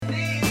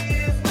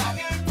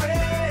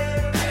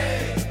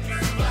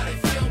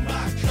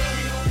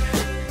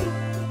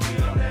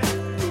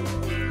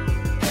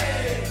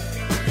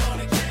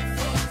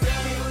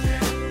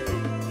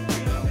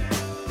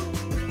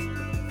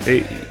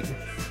Hey.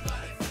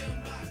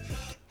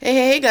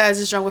 Hey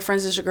guys, it's Drunk with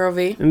Friends. It's your girl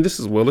V. And this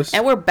is Willis.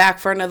 And we're back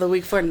for another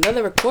week for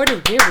another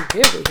recording. We're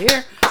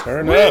here.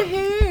 Turn we're up.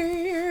 here.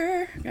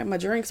 Got my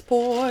drinks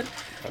poured.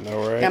 I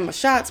know, right? Got my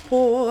shots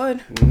poured.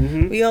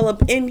 Mm-hmm. We all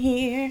up in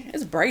here.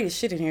 It's bright as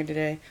shit in here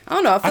today. I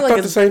don't know. I feel like thought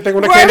it's the same thing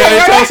when I came down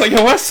here. I was like,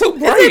 yo, why so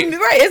bright?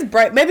 It's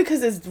bright. Maybe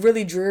because it's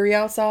really dreary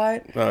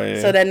outside. Oh,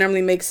 yeah. So that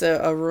normally makes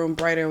a room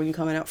brighter when you're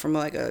coming out from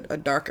like a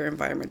darker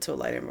environment to a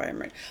lighter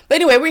environment. But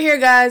anyway, we're here,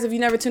 guys. If you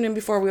never tuned in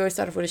before, we always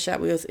start off with a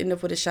shot. We always end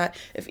up with a shot.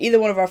 If either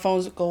one of our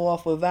phones go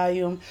off with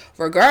volume,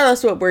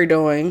 regardless of what we're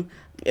doing,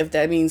 if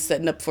that means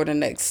setting up for the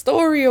next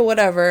story or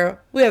whatever,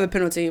 we have a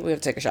penalty. We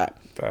have to take a shot.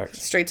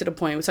 Facts. Straight to the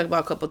point. We talk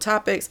about a couple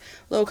topics, a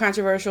little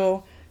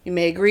controversial. You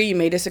may agree, you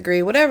may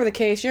disagree. Whatever the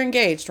case, you're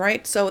engaged,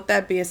 right? So with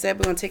that being said,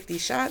 we're going to take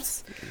these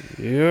shots.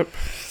 Yep.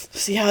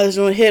 See how this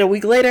one hit a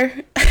week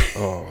later.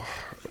 Oh.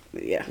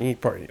 Yeah. You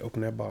ain't probably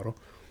open that bottle.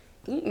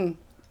 It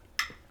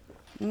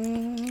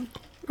wasn't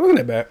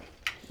that bad.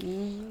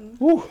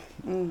 Woo.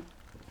 We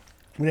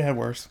didn't have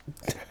worse.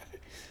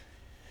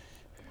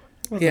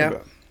 Yeah.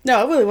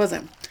 No, it really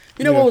wasn't.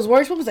 You know what was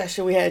worse? What was that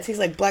shit we had? It tastes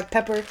like black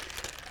pepper.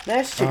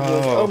 That shit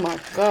was, oh my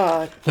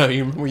God. No,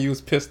 you remember when you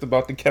was pissed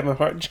about the Kevin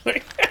Hart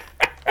joint?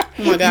 Oh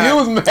my God. You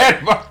was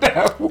mad about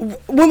that.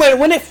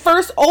 When it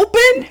first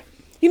opened,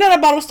 you know that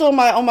bottle's still on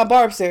my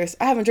bar upstairs.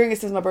 I haven't drank it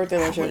since my birthday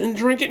last year. I didn't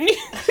drink it.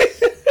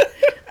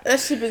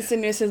 That shit been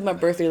sitting there since my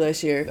birthday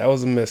last year. That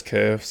was a miss,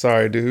 Kev.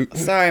 Sorry, dude.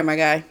 Sorry, my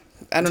guy.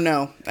 I don't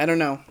know.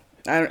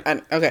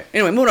 Okay.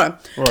 Anyway, moving on.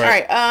 All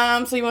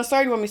right. So you want to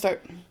start? Or you want me to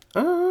start?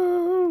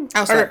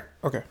 I'll start.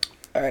 Okay.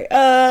 All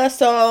right.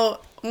 So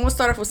I'm gonna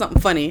start off with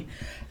something funny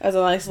as a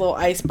nice little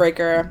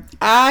icebreaker.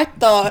 I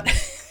thought.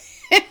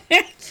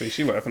 See,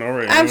 she laughing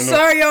already. I'm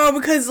sorry, y'all,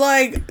 because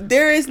like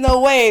there is no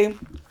way.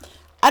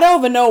 I don't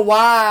even know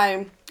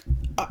why.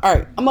 All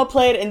right, I'm gonna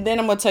play it and then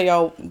I'm gonna tell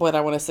y'all what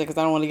I want to say because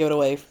I don't want to give it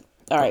away.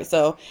 All right,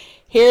 so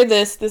here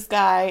this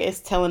guy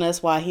is telling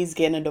us why he's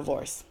getting a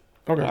divorce.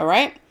 Okay. All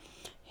right,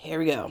 here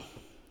we go.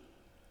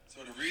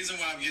 So the reason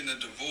why I'm getting a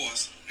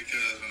divorce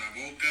because when I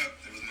woke up,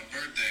 it was my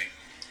birthday.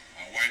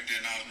 My wife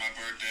didn't know it was my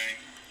birthday.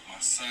 My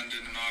son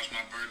didn't know it was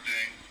my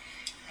birthday.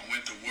 I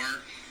went to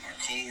work. My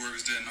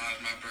co-workers didn't know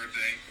it was my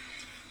birthday.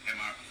 And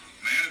my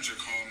manager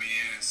called me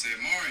in and said,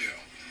 Mario.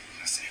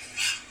 I said,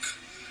 fuck.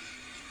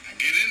 I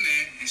get in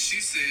there and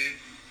she said,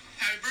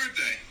 happy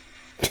birthday.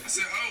 I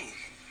said, oh,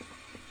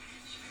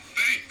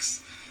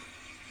 thanks.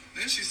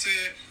 Then she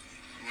said,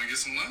 you want to get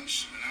some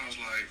lunch? And I was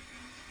like,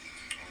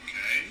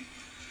 okay.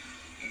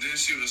 And then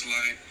she was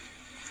like,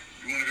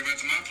 you want to go back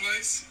to my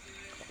place?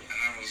 And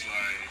I was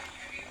like,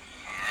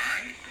 all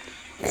right.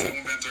 So I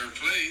went back to her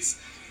place,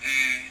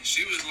 and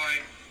she was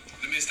like,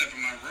 let me step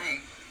in my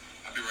room.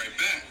 I'll be right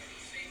back.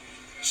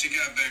 She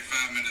got back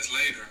 5 minutes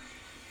later,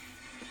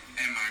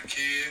 and my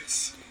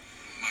kids,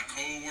 my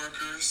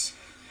co-workers,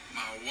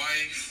 my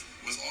wife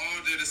was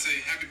all there to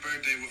say happy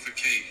birthday with a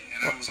cake,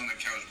 and I was on the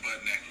couch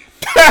butt naked.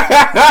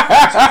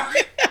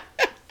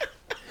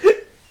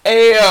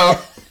 Ayo.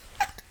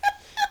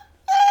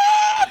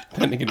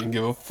 That nigga didn't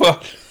give a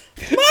fuck.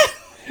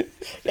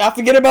 Y'all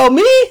forget about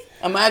me?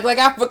 I'm act like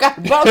I forgot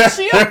about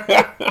you.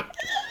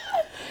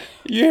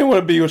 You ain't want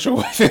to be with your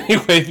wife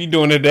anyway if you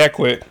doing it that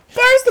quick.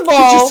 First of She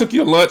all, just took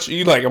your lunch.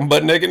 You like, I'm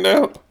butt naked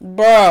now?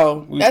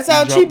 bro, that's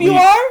how cheap you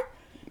are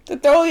to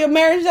throw your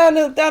marriage down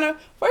the.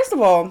 First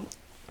of all,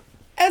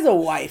 as a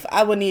wife,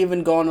 I wouldn't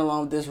even go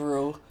along with this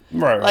rule.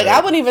 Right. Like I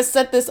wouldn't even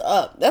set this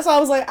up. That's why I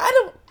was like,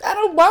 I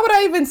don't. Why would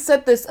I even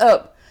set this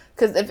up?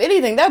 Because if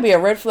anything, that'd be a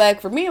red flag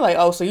for me. Like,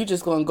 oh, so you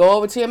just gonna go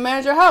over to your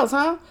manager's house,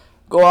 huh?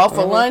 Go out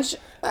for lunch.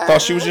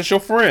 Thought she was just your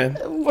friend.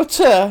 What?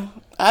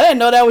 I didn't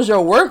know that was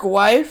your work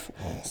wife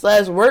 /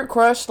 work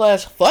crush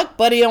 / fuck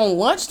buddy on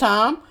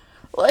lunchtime.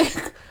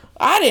 Like,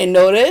 I didn't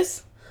know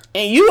this.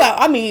 And you,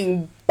 I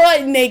mean,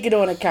 butt naked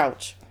on a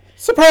couch.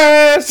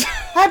 Surprise!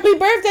 Happy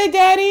birthday,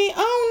 daddy.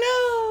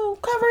 Oh no.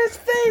 Cover his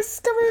face.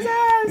 Cover his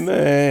eyes.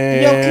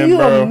 Man, Yo, can you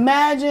bro.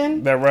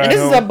 imagine? That ride And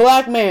this home. is a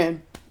black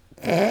man.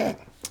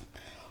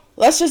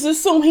 Let's just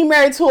assume he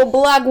married to a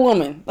black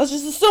woman. Let's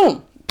just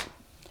assume.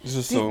 Just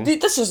assume.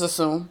 Let's just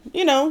assume.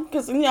 You know,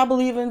 because I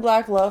believe in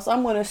black love, so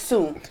I'm going to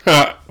assume.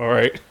 All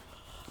right.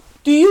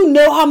 Do you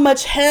know how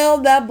much hell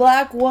that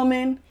black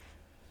woman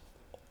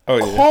Oh,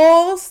 yeah.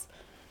 caused?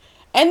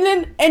 And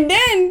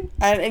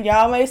then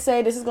y'all may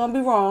say this is going to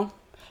be wrong,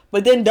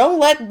 but then don't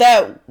let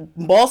that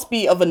boss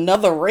be of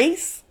another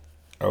race.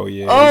 Oh,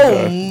 yeah.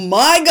 Oh,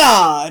 my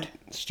God.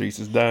 Streets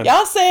is done.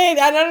 Y'all saying,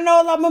 I don't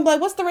know, I'm like,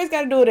 what's the race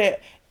got to do with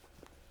it?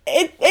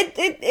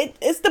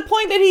 It's the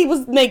point that he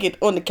was naked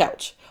on the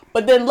couch.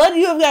 But then let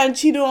you have gotten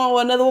cheated on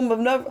with another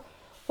woman.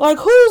 Like,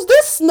 who's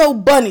this snow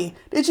bunny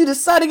that you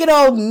decide to get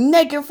all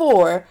naked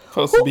for?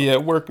 Supposed to be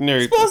at work and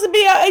everything. Supposed to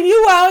be out, and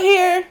you out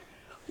here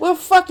with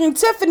fucking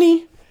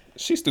Tiffany.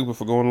 She's stupid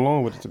for going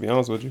along with it, to be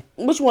honest with you.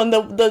 Which one?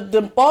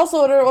 The boss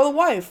or the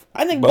wife?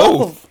 I think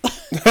Both.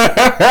 both.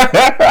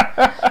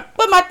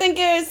 But my thing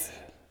is,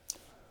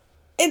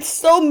 it's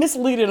so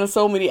misleading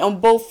on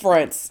both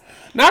fronts.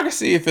 Now I can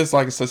see if it's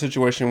like it's a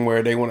situation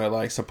where they want to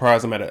like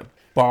surprise them at a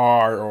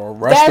bar or a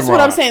restaurant. That's what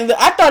I'm saying.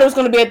 I thought it was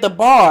going to be at the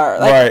bar.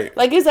 Like, Right.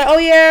 Like, he's like, oh,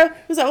 yeah.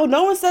 He's like, oh,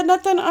 no one said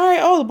nothing? All right.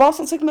 Oh, the boss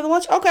don't take me to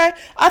lunch? Okay.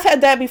 I've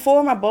had that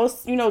before. My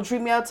boss,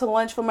 treat me out to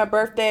lunch for my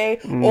birthday.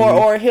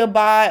 Or he'll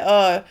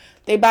buy,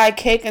 they buy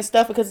cake and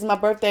stuff because it's my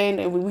birthday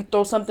and we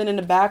throw something in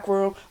the back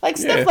room. Like,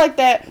 stuff like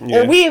that. Yeah.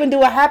 Or we even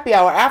do a happy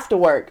hour after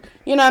work.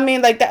 You know what I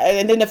mean? Like that.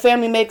 And then the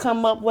family may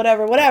come up,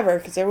 whatever,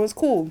 because everyone's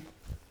cool.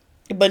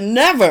 But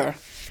never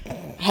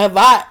have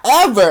I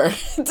ever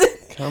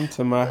Come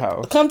to my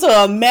house. come to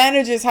a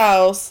manager's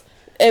house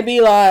and be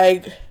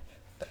like,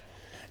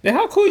 Then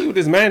how cool you with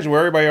this manager where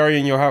everybody already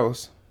in your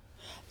house?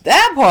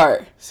 that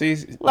part. See,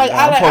 Like,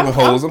 I'm poking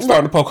holes. I'm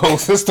starting to poke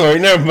holes in the story.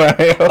 Never mind.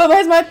 But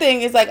that's my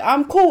thing. Is like,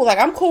 I'm cool. Like,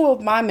 I'm cool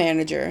with my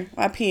manager,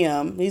 my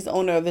PM. He's the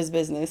owner of his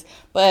business.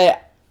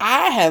 But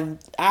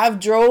I've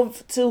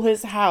drove to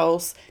his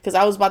house because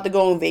I was about to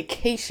go on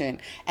vacation.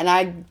 And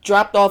I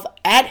dropped off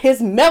at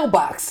his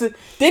mailbox.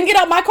 Didn't get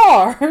out my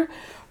car.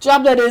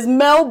 Dropped at his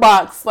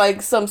mailbox,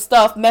 like, some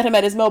stuff. Met him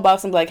at his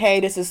mailbox and be like, hey,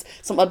 this is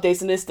some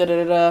updates and this,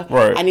 da-da-da-da.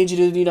 Right. I need you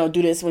to,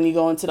 do this when you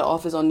go into the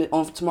office on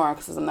tomorrow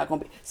because I'm not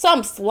going to be.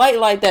 Something slight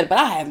like that. But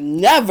I have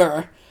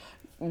never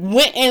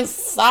went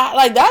inside.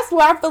 Like, that's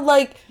where I feel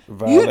like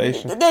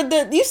Violation.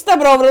 you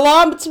stepping over the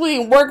line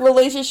between work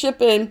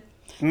relationship and...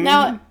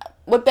 Now,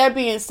 with that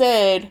being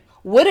said,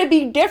 would it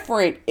be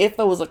different if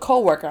it was a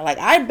coworker? Like,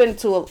 I've been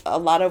to a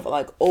lot of,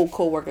 like, old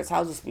coworkers'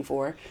 houses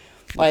before.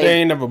 Like, They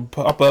ain't never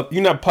pop up.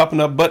 You're not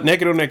popping up butt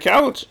naked on that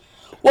couch.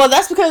 well,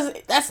 that's because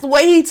that's the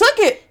way he took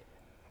it.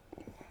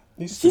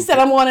 She said,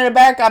 I'm going in the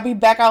back. I'll be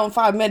back out in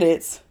 5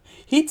 minutes.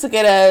 He took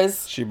it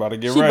as She about to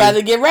get she ready. about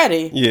to get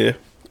ready. Yeah.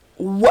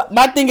 What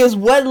my thing is,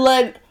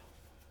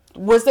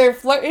 was there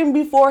flirting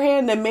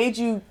beforehand that made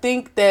you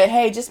think that,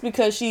 hey, just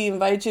because she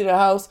invited you to the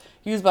house,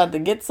 you was about to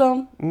get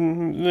some?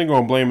 Mm-hmm. They're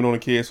going to blame it on the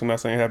kids for not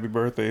saying happy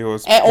birthday or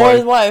his Or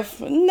his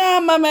wife. Nah,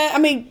 my man. I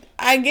mean,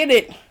 I get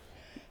it.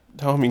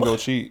 Don't mean go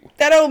cheat.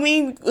 That don't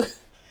mean...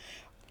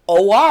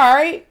 Oh, all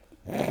right.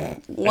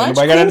 Ain't nobody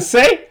got nothing to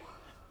say?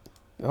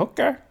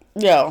 Okay.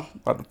 Yo.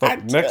 About to fuck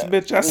the next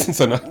bitch I seen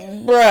so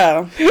nothing.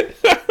 Bro.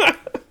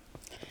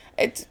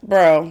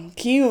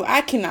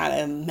 I cannot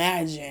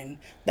imagine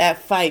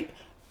that fight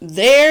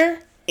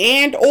there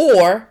and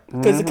or,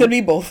 because it could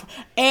be both,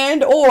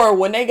 and or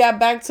when they got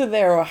back to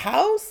their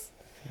house,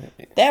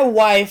 that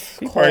wife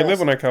He probably live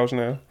on that couch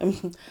now.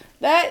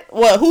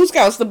 Whose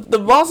couch? The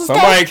boss's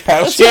Somebody's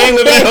couch? couch. She ain't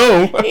living at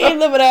home. He ain't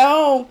living at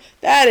home.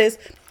 That is...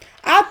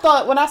 I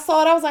thought when I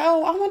saw it, I was like,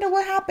 oh, I wonder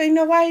what happened.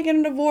 Why are you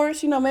getting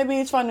divorced? Maybe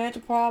it's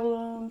financial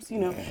problems,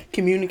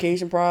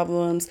 communication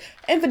problems,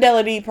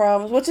 infidelity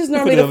problems, which is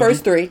normally the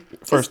first three.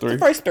 The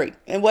first three.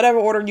 In whatever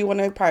order you want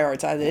to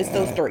prioritize it, it's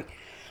those three.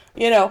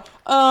 Like,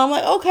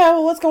 okay,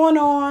 well, what's going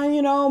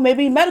on?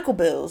 Maybe medical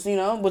bills,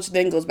 which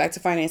then goes back to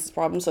finances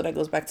problems. So that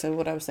goes back to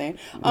what I was saying.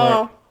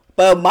 Right.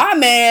 But my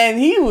man,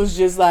 he was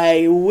just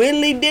like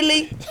willy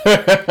dilly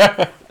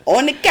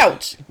on the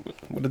couch.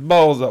 With his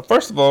balls up.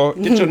 First of all,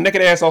 get your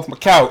naked ass off my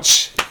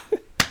couch.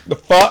 The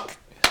fuck?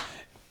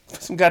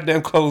 Put some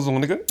goddamn clothes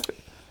on, nigga.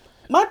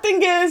 My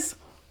thing is,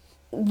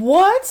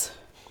 what?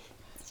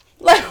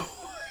 Like, I'm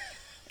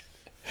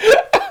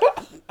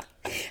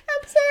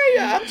sorry,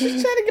 y'all. I'm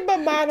just trying to get my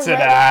mind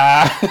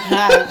right.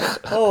 Ta-da!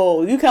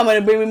 Oh, you coming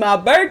to bring me my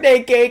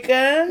birthday cake,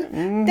 huh?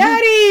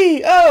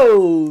 Daddy!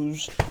 Oh.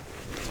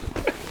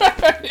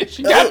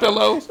 She got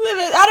pillows.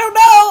 I don't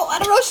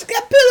know if she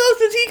got pillows.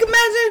 Did you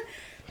imagine?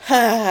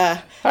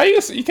 How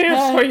you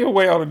can't sway your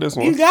way out of this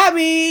one. You got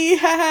me.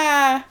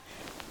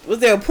 Was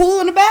there a pool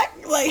in the back?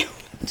 Like, you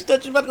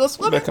thought you was about to go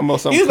swimming? You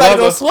was about to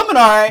go swimming,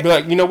 all right. Be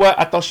like, you know what?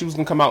 I thought she was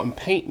going to come out and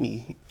paint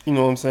me. You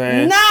know what I'm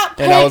saying? Not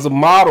and I was a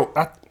model.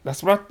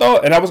 That's what I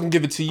thought. And I was going to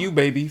give it to you,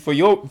 baby, for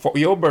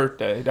your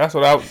birthday. That's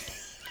what I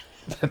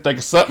think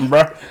of something,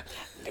 bro.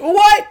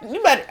 What?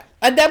 You better...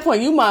 At that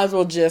point, you might as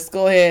well just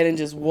go ahead and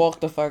just walk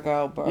the fuck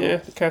out, bro. Yeah,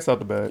 cat's out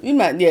the bag. You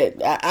might,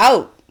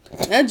 out.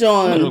 That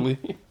joint...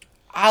 Literally.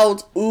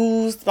 Out,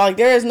 oozed. Like,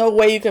 there is no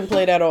way you can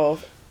play that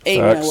off.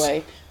 Ain't no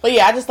way. But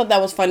yeah, I just thought that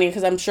was funny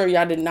because I'm sure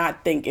y'all did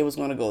not think it was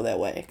going to go that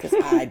way because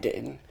I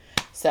didn't.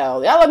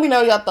 So, y'all let me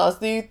know your thoughts.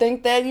 Do you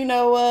think that,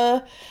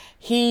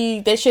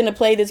 they shouldn't have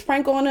played this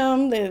prank on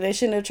him? They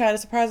shouldn't have tried to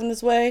surprise him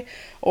this way?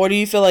 Or do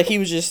you feel like he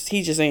just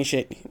ain't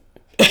shit?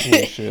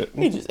 Ain't shit.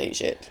 He just ain't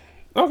shit.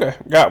 Okay,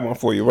 got one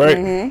for you, right?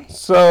 Mm-hmm.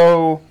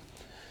 So,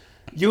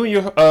 you and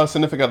your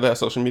significant other have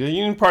social media.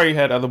 You probably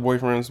had other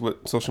boyfriends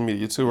with social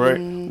media too, right?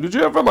 Mm-hmm. Did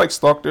you ever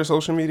stalk their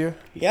social media?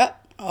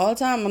 Yep, all the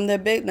time. I'm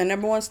the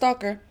number one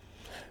stalker.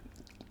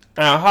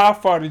 Now, how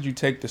far did you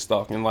take the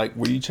stalking?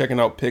 Were you checking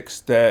out pics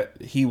that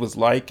he was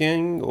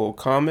liking or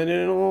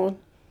commenting on?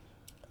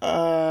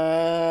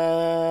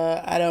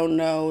 I don't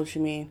know what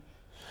you mean.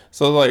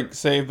 So,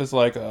 say if it's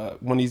one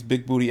of these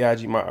big booty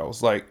IG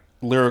models,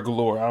 Lyra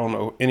Galore, I don't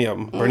know any of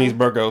them, Bernice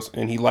Burgos,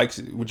 and he likes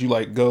it. Would you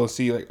go and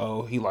see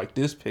oh, he liked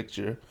this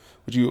picture?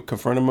 Would you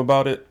confront him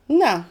about it?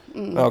 No.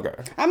 Okay.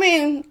 I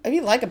mean, if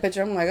you like a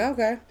picture, I'm like,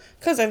 okay.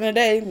 Because at the end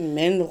of the day,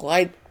 men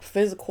like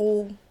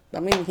physical. I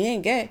mean, he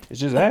ain't gay. It's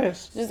just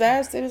ass. Just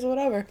ass, titties,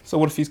 whatever. So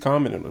what if he's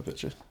commenting on the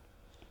picture?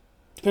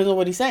 Depends on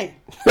what he's saying.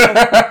 What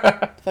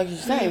the fuck you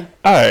saying?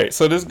 All right,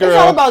 so this girl. It's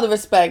all about the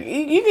respect.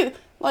 You can,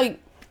 like,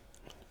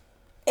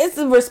 it's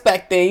a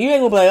respect thing. You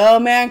ain't gonna be like, oh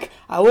man,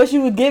 I wish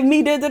you would give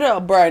me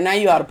bro. Now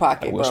you out of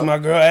pocket, I wish bro. my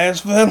girl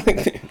asked for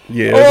it.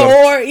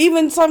 Yeah. Or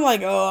even something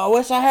like, oh, I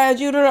wish I had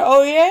you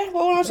oh yeah.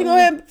 Well, why don't you go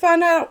ahead and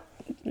find out?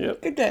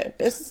 Yep. Get that.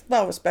 It's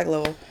about respect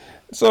level.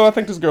 So I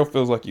think this girl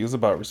feels like you. It's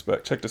about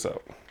respect. Check this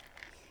out.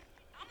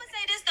 I'm gonna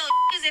say this though,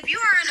 because if you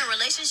are in a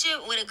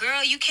relationship with a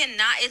girl, you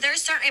cannot.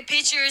 There's certain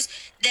pictures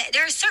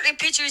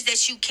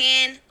that you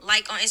can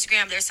like on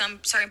Instagram. There's some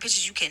certain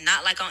pictures you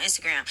cannot like on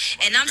Instagram.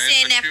 And I'm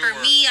saying that for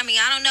me. I mean,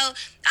 I don't know.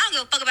 I don't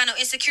give a fuck about no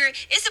insecure.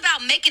 It's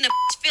about making a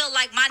feel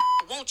like my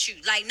want you.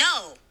 Like,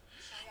 no.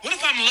 What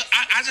if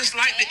I just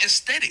like the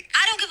aesthetic?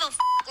 I don't give a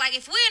fuck. Like,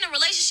 if we're in a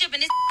relationship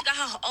and this got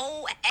her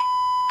old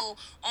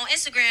on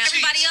Instagram,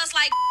 everybody else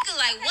like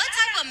what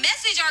type of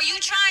message are you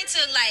trying to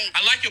like?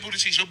 I like your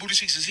booty cheeks. Your booty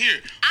cheeks is here.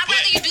 I'd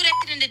rather you do that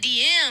in the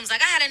DMs.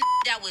 Like, I had a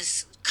that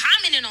was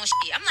commenting on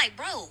shit. I'm like,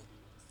 bro.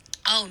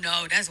 Oh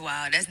no, that's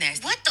wild. That's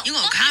nasty. What the You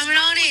gonna fuck comment is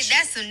wrong on it? with you?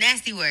 That's some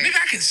nasty words. Nigga,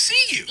 I can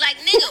see you. Like,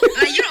 nigga,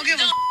 Like, you don't give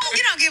a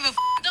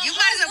You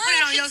might as well put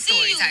it on your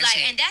story type like,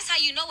 shit. and that's how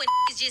you know it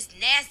is just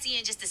nasty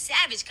and just a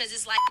savage, because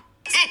it's like,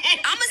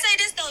 I'm gonna say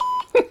this though.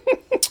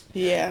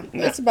 Yeah,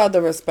 it's about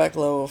the respect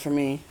level for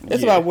me.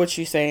 It's about what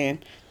you saying.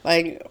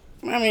 Like,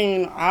 I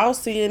mean, I'll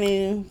see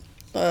any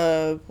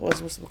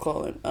what's we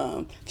call it?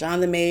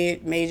 Jonathan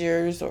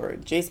Majors or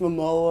Jason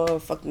Momoa or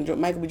fucking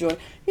Michael B. Jordan.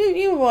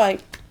 You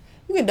like,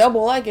 you can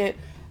double like it.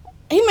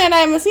 He may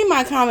not even see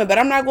my comment, but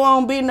I'm not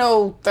going to be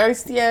no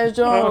thirsty ass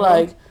John.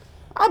 Like,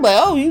 I'm like,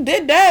 oh, you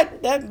did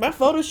that my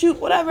photo shoot,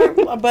 whatever.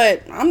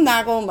 But I'm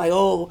not going to like,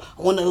 oh,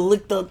 I want to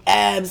lick the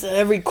abs,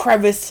 every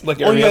crevice Like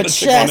on every your other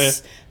chick on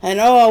chest. And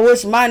oh, I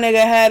wish my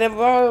nigga had it,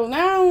 bro.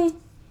 Now,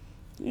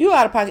 you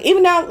out of pocket.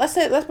 Even now, let's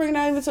bring it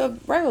down even to a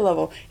regular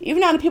level.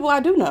 Even now, the people I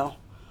do know.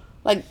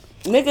 Like,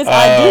 niggas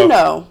I do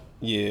know.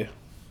 Yeah.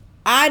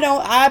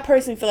 I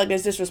personally feel like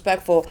it's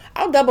disrespectful.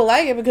 I'll double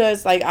like it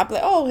because, like, I'm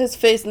like, oh, his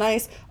fit's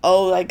nice.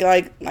 Oh, like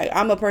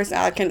I'm a person,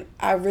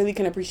 I really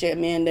can appreciate a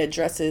man that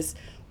dresses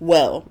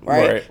well,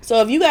 right?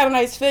 So if you got a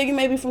nice fit, you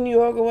may be from New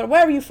York or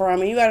wherever you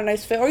from, and you got a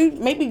nice fit, or you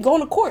maybe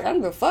going to court, I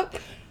don't give a fuck.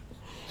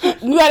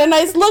 You got a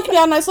nice look,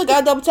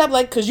 I double tap,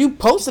 like, because you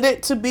posted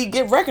it to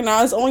get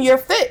recognized on your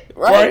fit,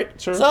 right?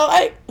 Sure. So,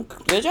 like,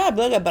 good job,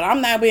 but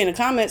I'm not being in the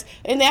comments,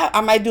 and then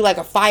I might do, like,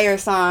 a fire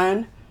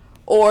sign,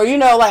 or, you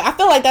know, like, I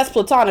feel like that's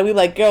platonic. We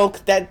like, yo,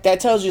 that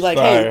tells you, like,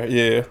 Fire,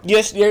 hey,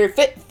 yeah. your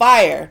fit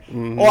fire.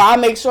 Mm-hmm. Or I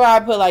make sure I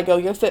put, like, yo,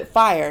 your fit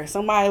fire.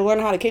 Somebody learn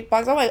how to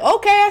kickbox. I'm like,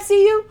 okay, I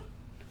see you.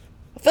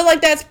 I feel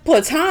like that's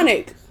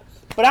platonic.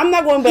 But I'm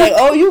not going to be like,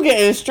 oh, you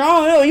getting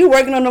strong. Oh, you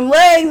working on them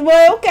legs.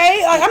 Well,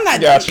 okay. Like, I'm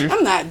not. Got you.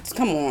 I'm not.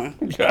 Come on.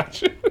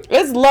 Got you.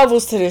 There's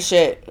levels to this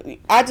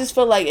shit. I just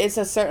feel like it's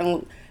a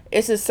certain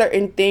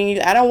thing.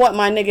 I don't want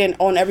my nigga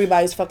on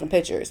everybody's fucking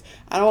pictures.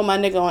 I don't want my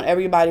nigga on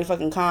everybody's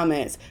fucking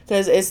comments.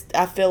 Because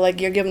I feel like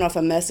you're giving off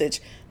a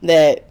message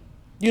that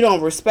you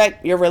don't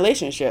respect your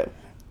relationship.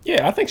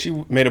 Yeah, I think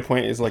she made a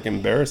point. It's like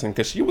embarrassing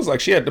because she was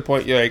like, she had the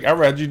point. Like, I'd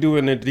rather you do it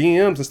in the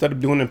DMs instead of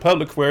doing it in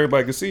public where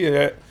everybody can see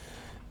it.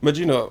 But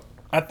you know,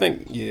 I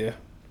think, yeah,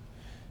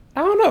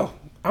 I don't know.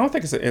 I don't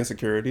think it's an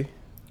insecurity.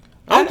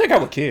 I don't think I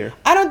would care.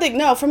 I don't think,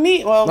 no, for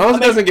me, well, as long as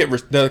it doesn't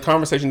get the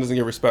conversation doesn't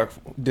get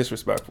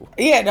disrespectful.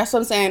 Yeah, that's what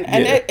I'm saying.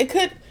 And Yeah. it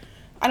could,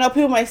 I know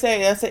people might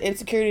say that's an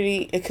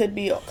insecurity. It could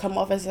come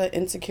off as an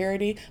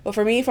insecurity. But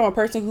for me, from a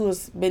person who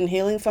has been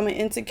healing from an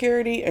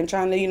insecurity and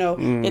trying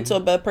to, get to a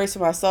better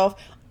person myself,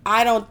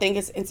 I don't think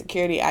it's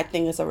insecurity. I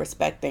think it's a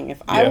respect thing.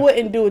 If I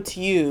wouldn't do it to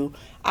you,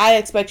 I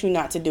expect you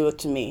not to do it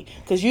to me.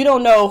 Because you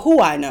don't know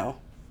who I know.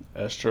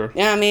 That's true.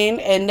 You know what I mean?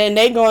 And then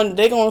they're going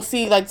to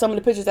see, like, some of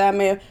the pictures that I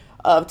may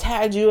have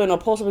tagged you and a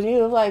post with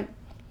you. Like,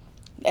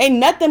 ain't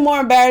nothing more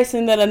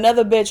embarrassing than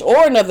another bitch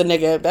or another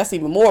nigga. That's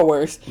even more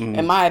worse,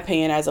 in my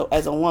opinion, as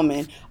a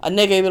woman. A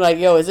nigga be like,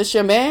 yo, is this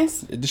your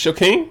man's? Is this your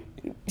king?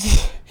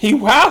 He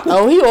wow.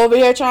 Oh, he over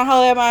here trying to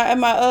holler at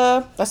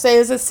my let's say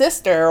it's his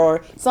sister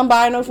or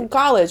somebody I know from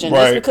college. And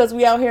just because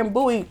we out here in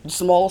Bowie,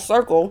 small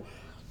circle,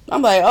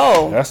 I'm like,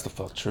 oh. That's the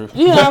fuck truth.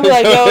 You know, I'm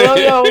like,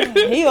 yo.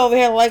 He over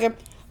here like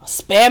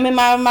spamming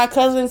my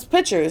cousin's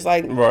pictures.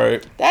 Like,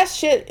 right. That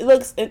shit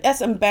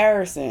that's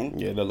embarrassing.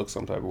 Yeah, that looks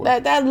some type of way.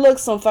 That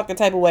looks some fucking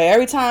type of way.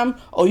 Every time,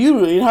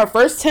 you in her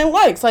first 10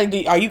 likes. Like,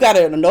 you got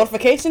a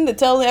notification to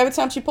tell her every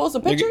time she posts a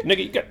picture?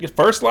 Nigga, you got your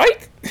first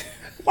like?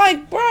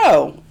 Like,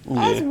 bro,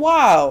 that's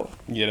wild.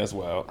 Yeah, that's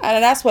wild.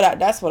 And that's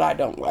what I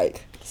don't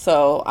like.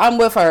 So I'm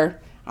with her.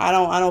 I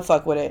don't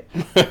fuck with it.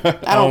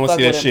 I don't want to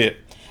see that shit.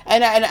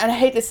 And I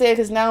hate to say it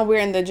because now we've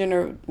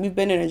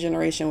been in a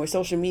generation where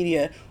social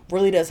media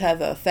really does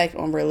have an effect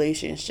on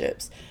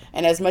relationships.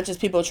 And as much as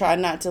people try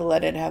not to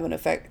let it have an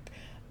effect,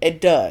 it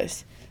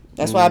does.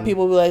 That's why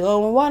people be like, oh,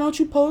 well, why don't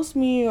you post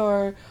me,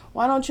 or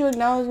why don't you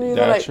acknowledge me?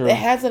 Like, it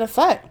has an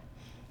effect.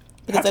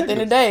 Because at the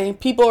end of the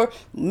day,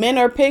 men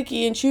are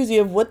picky and choosy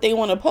of what they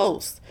want to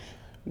post.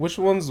 Which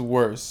one's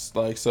worse?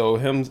 Like, so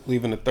him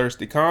leaving a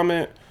thirsty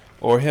comment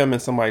or him in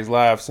somebody's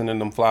live sending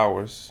them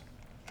flowers?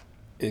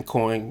 in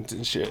coins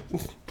and shit.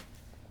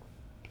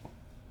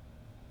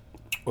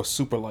 Or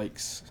super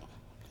likes.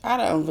 I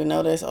don't even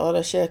know this. All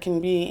that shit can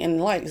be in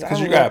likes.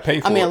 Because you gotta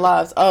pay for it. I mean,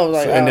 lives. Oh,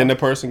 like, and then the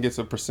person gets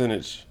a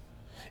percentage.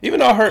 Even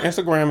though I heard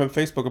Instagram and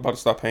Facebook about to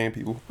stop paying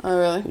people. Oh,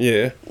 really?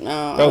 Yeah.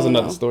 No, that was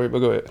another story, but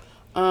go ahead.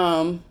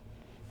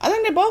 I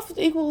think they're both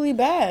equally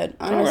bad,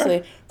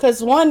 honestly.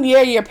 Because one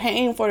year you're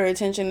paying for their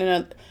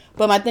attention,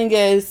 but my thing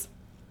is,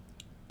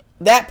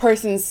 that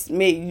person's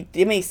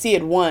may see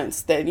it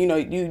once that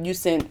you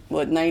sent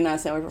 99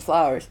 cents worth of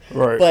flowers,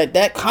 right? But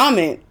that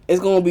comment is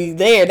gonna be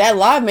there. That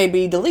live may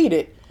be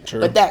deleted,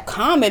 True. But that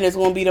comment is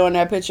gonna be on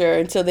that picture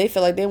until they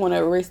feel like they want to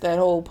erase that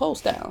whole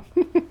post down.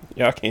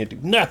 Y'all can't do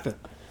nothing.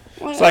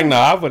 It's like, nah,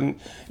 I wouldn't.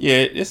 Yeah,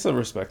 it's a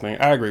respect thing.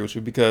 I agree with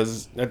you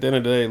because at the end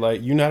of the day,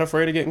 like, you're not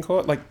afraid of getting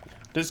caught. Like,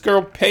 this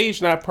girl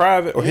page not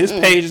private, or his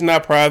page is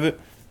not private.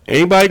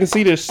 Anybody can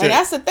see this shit. And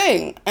that's the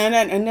thing. And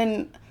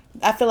then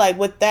I feel like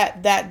with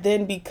that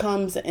then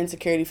becomes an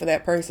insecurity for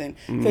that person.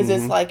 Because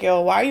it's like,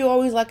 yo, why are you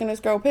always liking this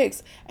girl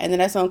pics? And then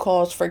that's going to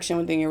cause friction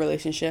within your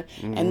relationship.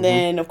 And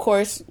then, of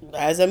course,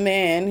 as a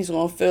man, he's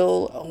going to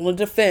feel on the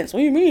defense.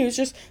 What do you mean? It's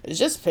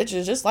just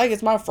pictures, just like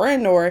it's my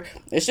friend, or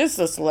it's just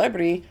a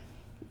celebrity.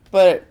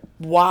 But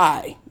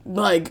why?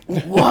 Like,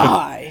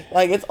 why?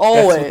 Like, it's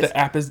always. That's what the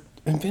app is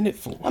invented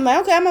for. I'm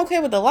like, okay, I'm okay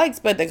with the likes,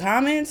 but the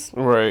comments?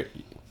 Right.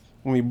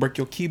 When you break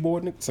your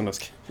keyboard,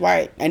 nigga.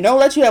 Right. And don't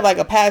let you have, like,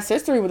 a past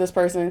history with this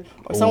person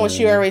or someone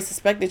she already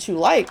suspected you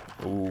like.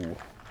 Ooh.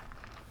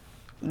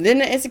 Then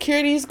the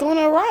insecurity is going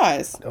to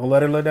arise. Don't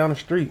let her let down the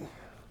street.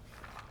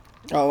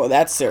 Oh, well,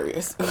 that's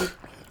serious.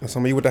 And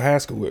somebody with the high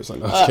school with.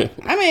 Like,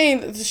 I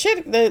mean,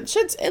 the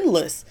shit's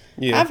endless.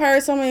 Yeah. I've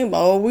heard so many,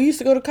 we used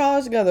to go to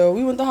college together, or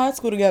we went to high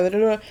school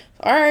together.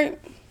 All right.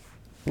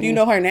 Do you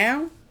know her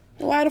now?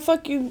 Why the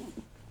fuck you...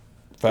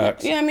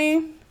 Facts. You know what I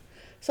mean?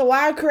 So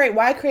why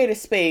create a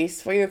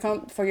space for your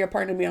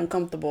partner to be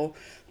uncomfortable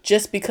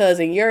just because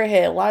in your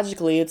head,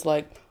 logically, it's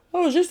like,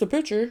 oh, it's just a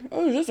picture.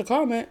 Oh, it's just a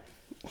comment.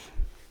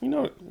 You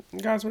know,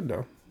 guys were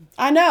dumb.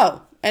 I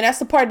know. And that's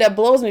the part that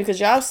blows me because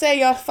y'all say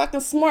y'all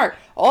fucking smart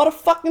all the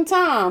fucking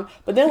time.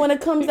 But then when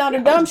it comes down to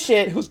dumb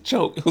shit. It was a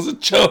joke. It was a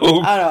joke.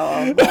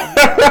 I know.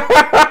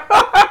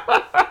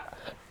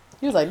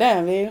 He was like,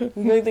 damn, man.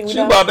 You really think we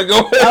about to go.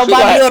 I was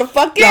about to go the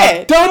fuck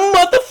in. Dumb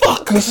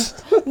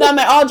motherfuckers. No,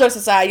 man, all jokes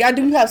aside, y'all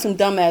do have some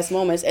dumbass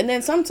moments. And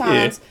then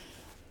sometimes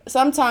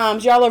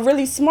y'all are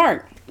really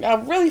smart.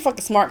 Y'all really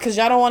fucking smart because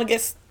y'all don't want to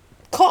get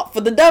caught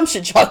for the dumb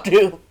shit y'all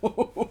do.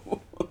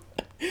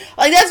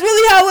 Like, that's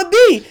really how it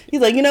be. He's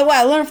like, you know what?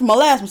 I learned from my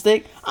last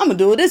mistake. I'm going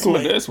to do it this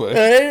way.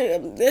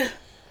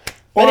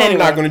 Or anyway, I'm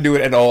not going to do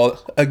it at all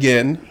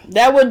again.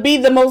 That would be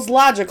the most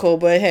logical,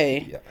 but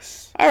hey.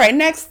 Yes. All right,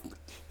 next.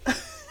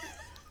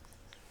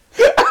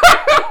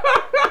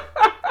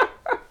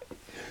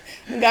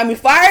 You got me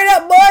fired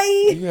up,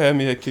 boy. You had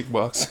me at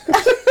kickbox.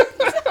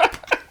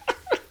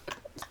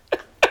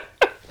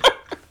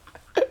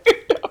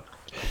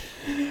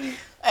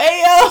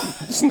 Hey, yo.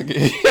 This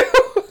nigga.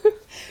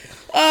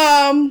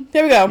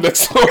 Here we go.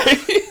 Next story.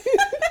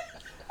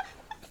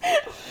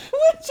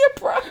 What's your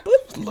problem?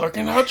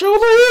 Lurking out your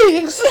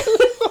legs.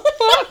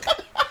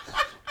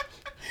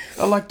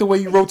 I like the way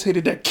you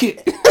rotated that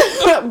kit.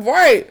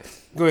 Right.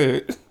 Go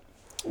ahead.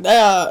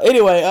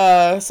 Anyway,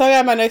 so I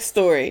got my next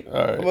story. All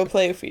right. I'm gonna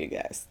play it for you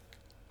guys.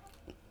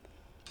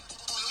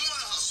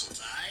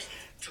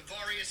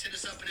 Tavarius hit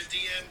us up in a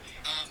DM.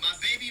 My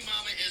baby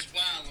mama is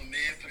wildin',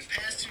 man. For the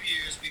past 2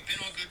 years, we've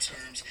been on good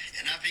terms,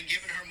 and I've been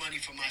giving her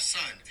money for my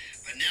son.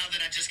 But now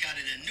that I just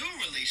got in a new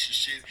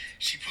relationship,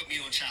 she put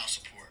me on child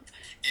support.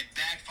 It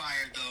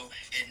backfired, though,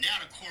 and now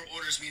the court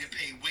orders me to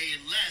pay way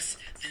less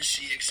than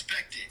she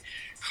expected.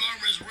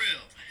 Karma's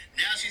real.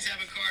 Now she's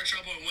having car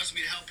trouble and wants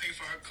me to help pay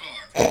for her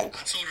car.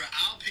 I told her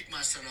I'll pick my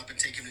son up and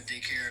take him to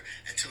daycare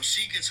until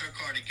she gets her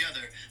car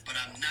together, but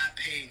I'm not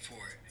paying for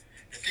it.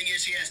 The thing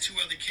is, she has 2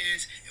 other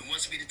kids and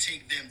wants me to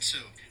take them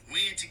too.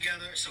 We ain't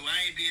together, so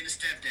I ain't being a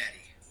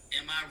stepdaddy.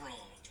 Am I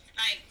wrong?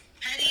 Like,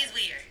 petty is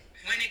weird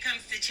when it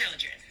comes to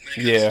children. When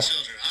it comes to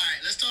children. All right,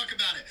 let's talk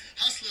about it.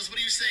 Hustlers,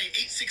 what do you say?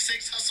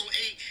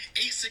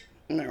 866-HUSTLE-886.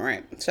 All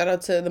right. Shout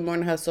out to the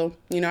Morning Hustle.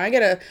 You know,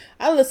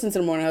 I listen to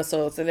the Morning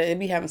Hustle, so they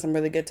be having some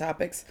really good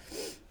topics.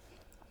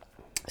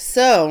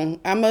 So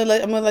I'm gonna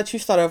let you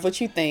start off. What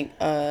you think,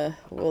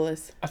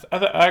 Willis?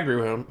 I agree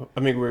with him. I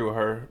mean, agree with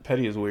her.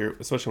 Petty is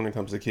weird, especially when it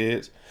comes to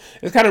kids.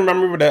 It's kind of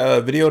remember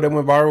that video that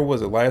went viral.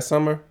 Was it last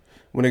summer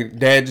when the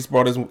dad just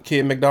brought his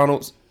kid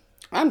McDonald's?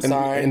 I'm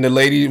sorry. And the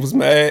lady was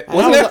mad.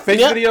 Wasn't that a fake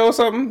video or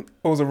something?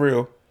 Or was it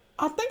real?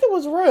 I think it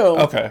was real.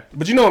 Okay,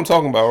 but you know what I'm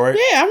talking about, right?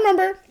 Yeah, I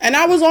remember, and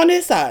I was on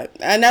his side,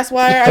 and that's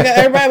why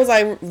everybody was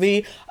like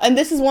And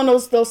this is one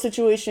of those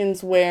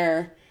situations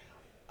where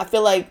I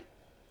feel like,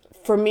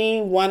 for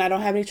me, one, I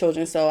don't have any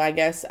children, so I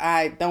guess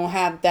I don't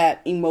have that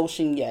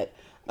emotion yet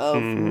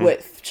of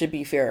what should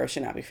be fair or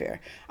should not be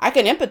fair. I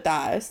can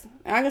empathize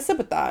and I can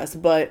sympathize,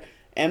 but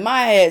in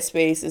my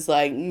headspace, it's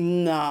like,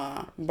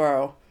 nah,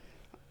 bro,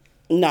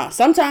 nah.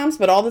 Sometimes,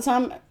 but all the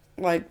time,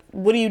 Like,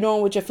 what are you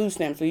doing with your food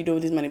stamps? What are you doing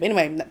with this money? But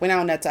anyway, we're not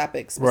on that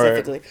topic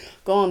specifically. Right.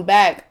 Going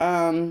back,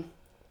 I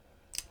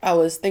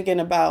was thinking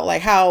about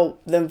like how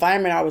the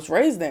environment I was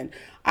raised in.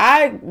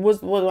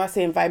 What do I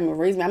say environment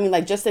raised me? I mean,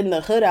 like, just in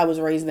the hood I was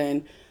raised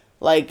in.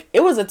 Like, it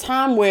was a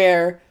time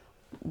where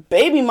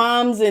baby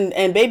moms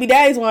and baby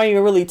daddies weren't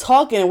even really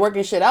talking and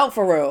working shit out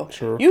for real.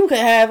 Sure. You could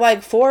have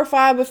like 4 or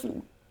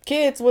 5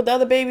 kids with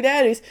other baby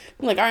daddies.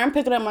 I'm like, all right, I'm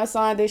picking up my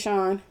son,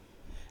 Deshaun,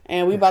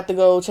 and we about to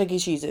go Chuck E.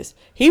 Cheese's.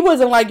 He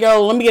wasn't like,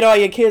 yo, let me get all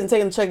your kids and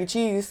take them to Chuck E.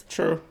 Cheese.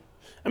 True.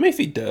 I mean, if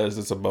he does,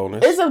 it's a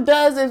bonus. If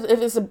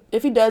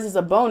he does, it's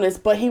a bonus.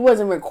 But he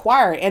wasn't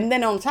required. And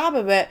then on top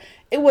of it,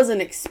 it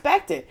wasn't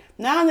expected.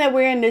 Now that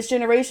we're in this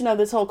generation of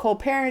this whole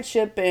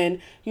co-parentship,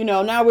 and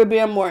now we're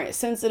being more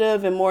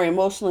sensitive and more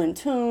emotional in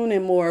tune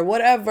and more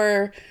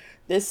whatever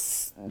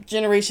this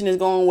generation is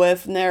going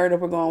with,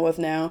 narrative we're going with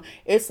now.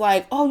 It's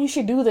like, oh, you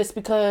should do this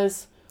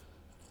because,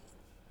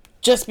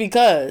 just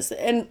because.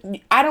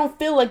 And I don't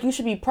feel like you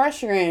should be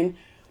pressuring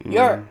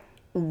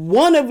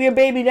one of your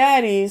baby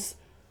daddies,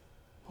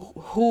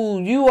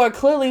 who you are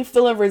clearly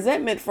feeling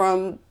resentment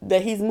from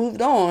that he's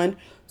moved on,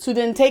 to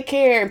then take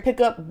care and pick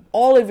up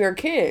all of your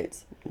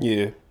kids.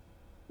 Yeah.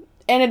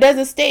 And it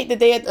doesn't state that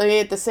they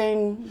at the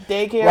same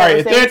daycare. Right,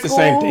 if they're at the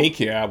same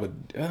daycare, I would,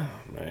 man,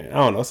 I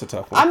don't know, it's a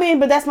tough one. I mean,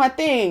 but that's my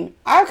thing.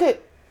 I could,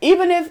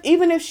 even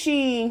if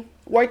she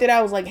worked it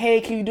out, was like, hey,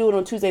 can you do it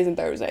on Tuesdays and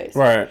Thursdays?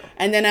 Right.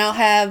 And then I'll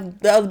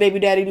have the other baby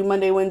daddy do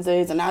Monday,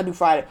 Wednesdays, and I'll do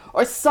Friday.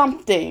 Or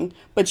something.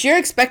 But you're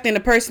expecting the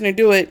person to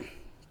do it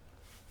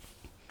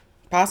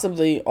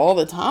possibly all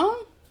the time?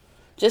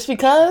 Just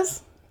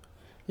because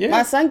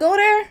my son go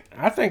there?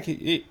 I think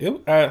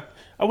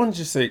I wouldn't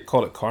just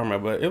call it karma,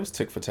 but it was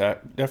tick for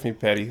tat. Definitely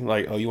petty.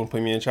 Like, oh, you want to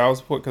put me in child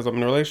support because I'm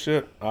in a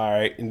relationship? All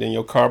right. And then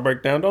your car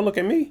break down. Don't look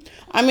at me.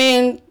 I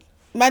mean,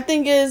 my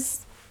thing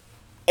is,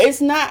 it's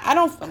not,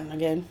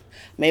 again,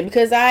 maybe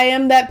because I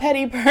am that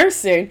petty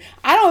person,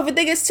 I don't even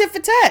think it's tit for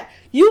tat.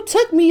 You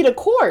took me to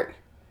court.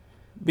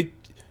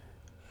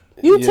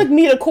 Took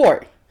me to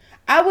court.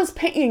 I was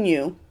paying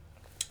you.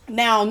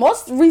 Now,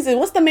 what's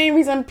the main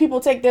reason people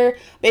take their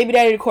baby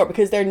daddy to court?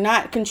 Because they're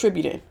not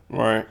contributing.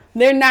 Right.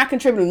 They're not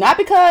contributing. Not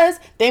because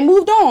they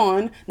moved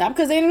on. Not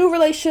because they're in a new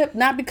relationship.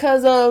 Not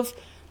because of...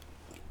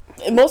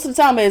 Most of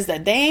the time is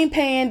that they ain't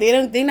paying.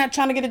 They're not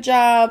trying to get a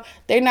job.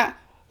 They're not...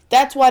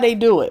 That's why they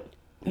do it.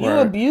 You're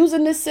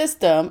abusing the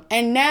system.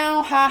 And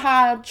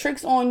now,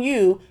 tricks on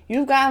you.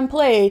 You've gotten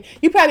played.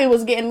 You probably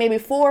was getting maybe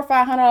 $400 or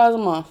 $500 a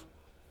month.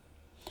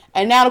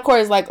 And now the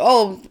court is like,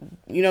 oh...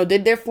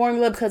 did their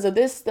formula because of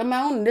this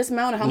amount and this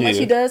amount and how much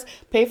he does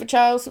pay for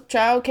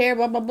child care,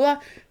 blah, blah,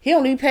 blah. He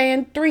only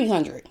paying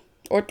 $300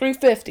 or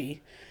 $350.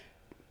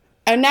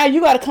 And now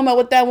you got to come up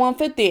with that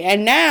 $150.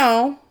 And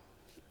now,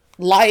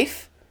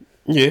 life.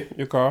 Yeah,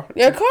 your car.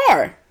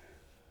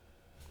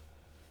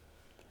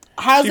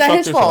 How's that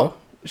his fault?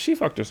 She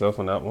fucked herself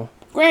on that one.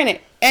 Granted.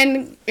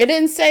 And it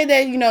didn't say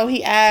that,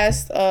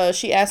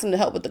 she asked him to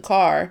help with the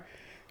car.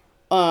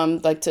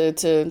 Like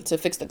to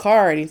fix the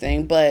car or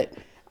anything, but...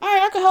 All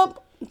right, I could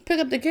help pick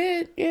up the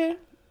kid. Yeah.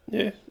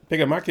 Yeah,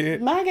 pick up my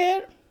kid.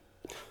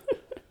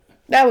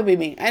 That would be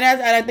me, and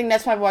I think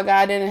that's probably why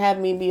God didn't have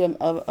me be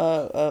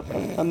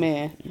a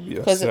man.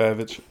 You're a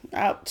savage.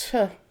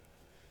 Because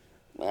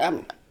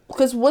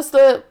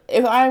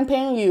if I'm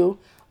paying you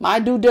my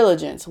due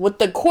diligence, what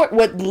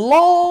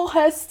law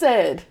has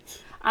said,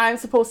 I'm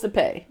supposed to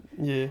pay.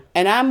 Yeah.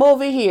 And I'm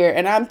over here,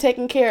 and I'm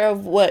taking care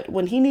of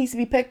when he needs to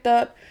be picked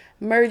up.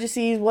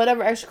 Emergencies,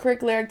 whatever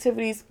extracurricular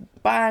activities,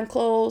 buying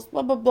clothes,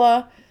 blah, blah,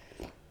 blah.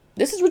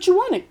 This is what you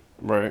wanted.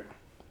 Right.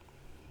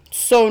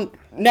 So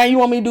now you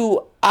want me to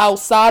do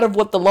outside of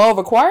what the law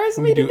requires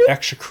me to do?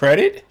 Extra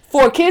credit?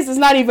 For kids that's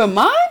not even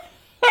mine?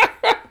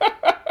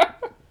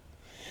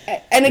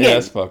 And again,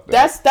 that's fucked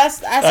up.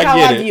 That's how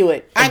I view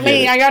it. I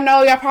mean, y'all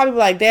know, y'all probably be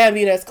like, damn,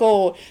 that's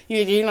cool.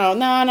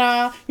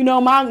 Nah.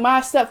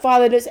 My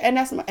stepfather this,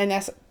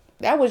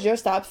 that was your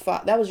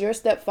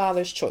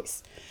stepfather's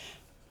choice.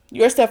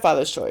 Your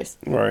stepfather's choice.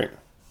 Right.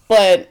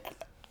 But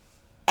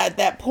at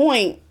that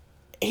point,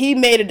 he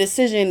made a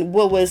decision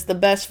what was the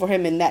best for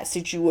him in that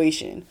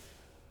situation.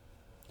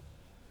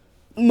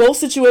 Most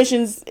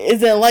situations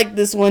isn't like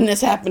this one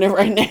that's happening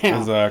right now.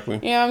 Exactly.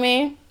 You know what I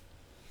mean?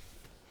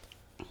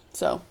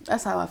 So,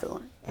 that's how I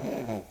feel.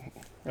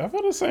 I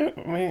feel the same.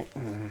 I mean...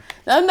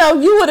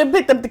 No, you would have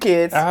picked up the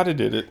kids. I would have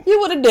did it.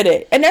 You would have did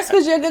it. And that's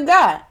because you're a good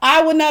guy.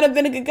 I would not have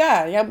been a good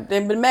guy.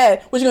 They've been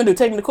mad. What you going to do?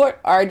 Take me to court?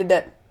 I already did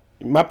that.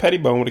 My petty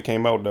bone would have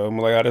came out, though. I'm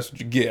like, oh, that's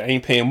what you get. I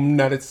ain't paying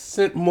not a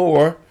cent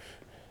more.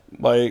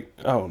 Like,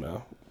 I don't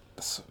know.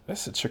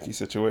 That's a tricky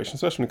situation,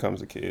 especially when it comes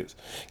to kids.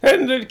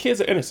 And the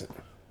kids are innocent.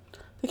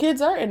 The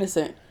kids are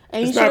innocent.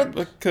 And it's not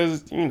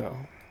because,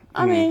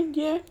 I mean,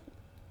 yeah.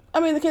 I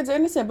mean, the kids are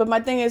innocent. But my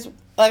thing is,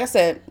 like I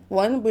said,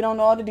 one, we don't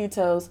know all the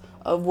details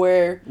of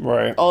where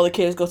all the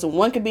kids go to.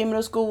 One could be in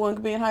middle school, one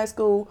could be in high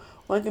school,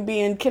 one could be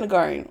in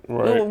kindergarten.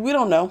 Right. We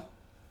don't know.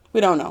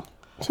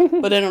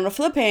 But then on the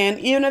flip hand,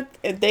 even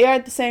if they are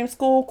at the same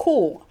school,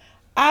 cool.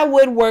 I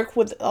would work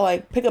with, we're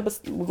going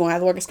to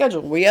have to work a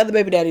schedule. Where your other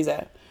baby daddy's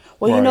at?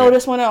 Well, you know Right.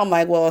 this one. I'm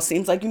like, well, it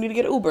seems like you need to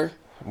get an Uber.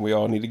 We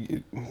all need to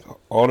get,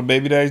 all the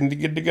baby daddies need to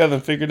get together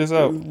and figure this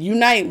out.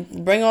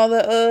 Unite. Bring all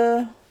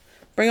the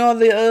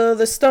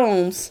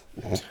stones.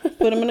 Put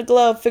them in a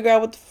glove. Figure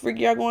out what the freak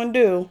y'all going to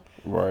do.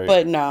 Right.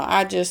 But no,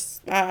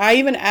 I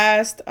even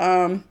asked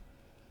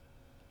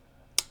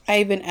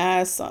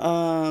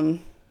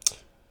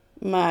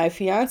my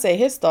fiance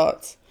his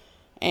thoughts,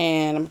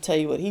 and I'm gonna tell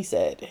you what he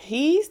said.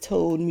 He's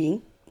told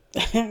me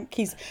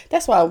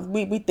that's why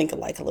we think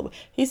alike a little bit.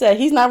 He said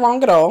he's not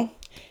wrong at all.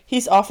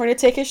 He's offering to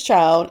take his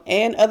child,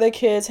 and other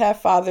kids have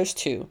fathers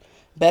too.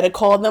 Better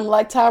call them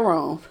like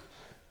Tyrone.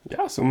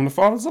 Y'all assuming the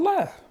father's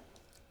alive.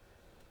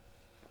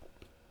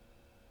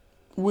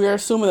 We're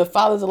assuming the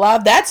father's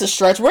alive. That's a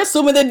stretch. We're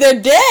assuming that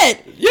they're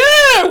dead.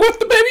 Yeah, what if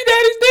the baby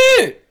daddy's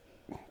dead?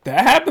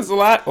 That happens a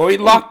lot. Or he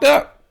locked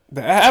up.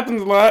 That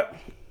happens a lot.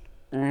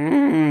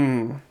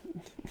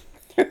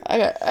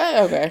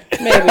 Okay,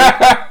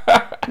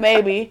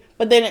 maybe.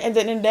 But then at the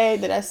end of the day,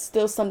 that's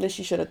still something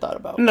she should have thought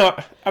about. No,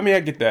 I mean, I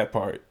get that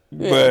part.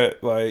 Yeah.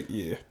 But, like,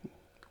 yeah.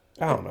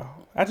 I don't know.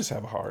 I just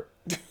have a heart.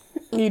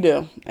 You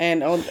do, and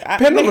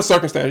Depending on the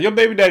circumstance. Your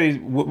baby daddy's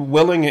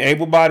willing and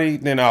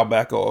able-bodied, then I'll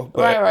back off.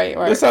 But Right.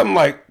 It's something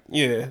like,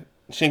 yeah,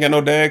 she ain't got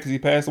no dad because he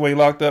passed away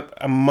locked up.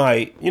 I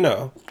might,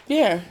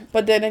 Yeah,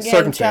 but then again, child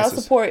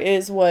Circumstances. support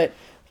is what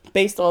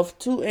based off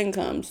two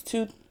incomes,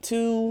 two.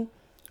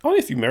 Only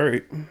if you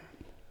married.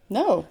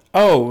 No,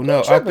 Oh, no.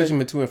 I tripping. thought you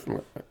meant two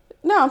information.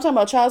 no, I'm talking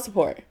about child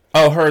support.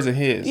 Oh, hers and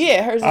his.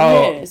 Yeah, hers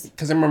and his.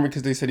 Because I remember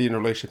because they said he's in a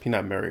relationship. He's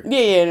not married.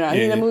 Yeah, no,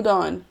 he Yeah. done moved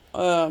on.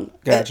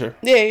 Gotcha.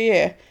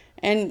 Yeah,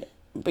 and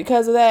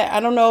because of that,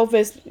 I don't know if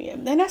it's.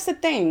 And that's the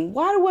thing.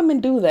 Why do women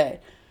do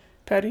that?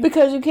 Petty.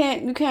 Because you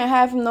can't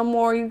have him no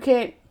more. You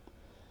can't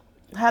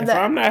have If that.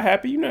 I'm not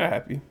happy, you're not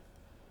happy.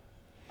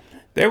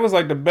 That was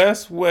like the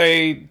best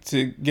way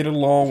to get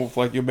along with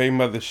like your baby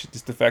mother.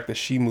 Just the fact that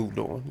she moved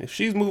on. If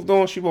she's moved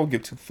on, she won't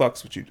give two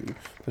fucks what you do.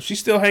 If she's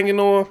still hanging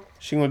on,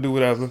 she gonna do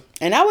whatever.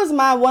 And that was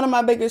one of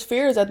my biggest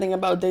fears. I think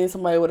about dating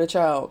somebody with a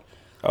child.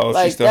 Oh,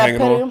 Like she's still that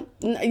hanging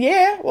on.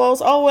 Yeah, well,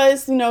 it's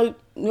always, you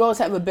always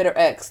have a bitter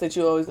ex that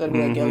you always gotta be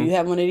like, yo, Mm-hmm. you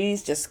have one of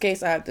these just in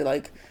case I have to,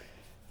 like,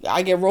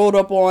 I get rolled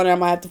up on, I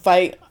might have to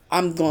fight.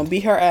 I'm gonna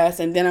beat her ass,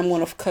 and then I'm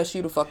gonna cuss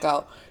you the fuck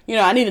out.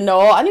 I need to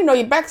know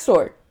your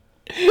backstory.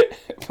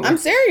 I'm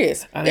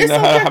serious. I didn't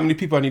know There's how many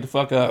people I need to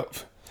fuck up.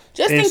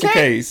 just in it's the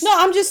case. case. No,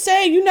 I'm just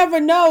saying, you never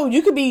know.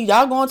 You could be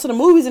y'all going to the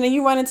movies and then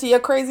you run into your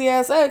crazy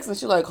ass ex and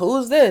she's like,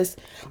 who's this?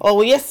 Oh,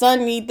 well, your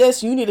son need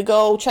this. You need to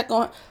go check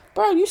on.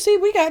 Bro, you see,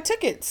 we got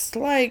tickets.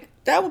 Like,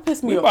 that would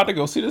piss me We off. about to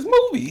go see this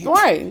movie.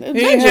 Right.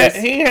 He ain't had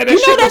that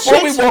shit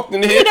before we walked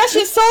in Yeah, here. that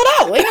shit sold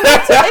out.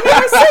 Ain't no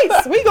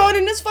receipts. We going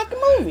in this fucking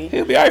movie.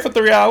 He'll be alright for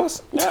 3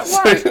 hours.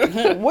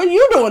 Right. What are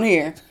you doing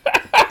here?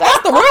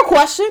 That's the real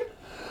question.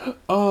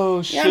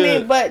 Oh shit. Yeah, I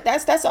mean, but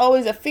that's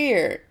always a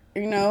fear,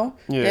 Yeah.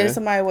 There's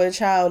somebody with a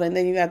child, and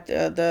then you got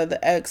the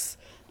ex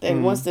that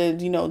wants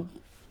to,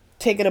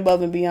 take it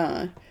above and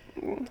beyond,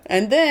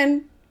 and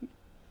then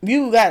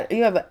you have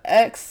an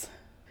ex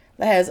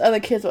that has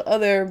other kids with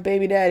other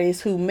baby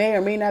daddies who may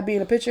or may not be in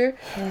the picture.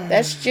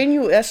 That's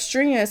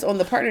strenuous on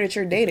the partner that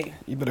you're dating.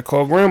 You better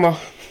call grandma.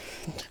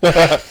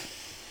 Well,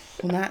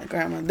 not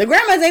grandma. The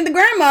grandmas ain't the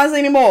grandmas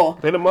anymore.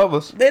 They the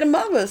mothers. They the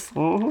mothers.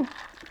 Mm-hmm.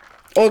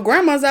 Or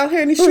grandmas out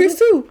here in these streets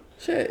too.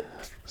 Shit.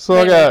 So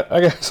I got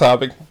a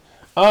topic.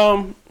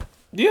 Do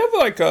you have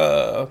like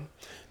do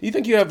you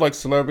think you have like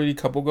celebrity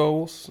couple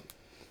goals?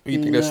 Or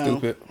you think that's No.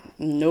 stupid?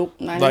 Nope.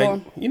 Not Like,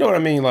 anymore. you know what I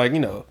mean? Like,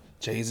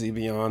 Jay-Z,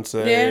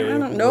 Beyonce, Yeah, I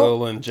don't know.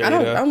 Will and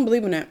Jada. I don't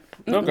believe in that.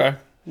 Okay.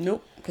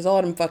 Nope. Because all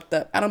of them fucked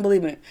up. I don't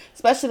believe in it.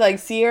 Especially like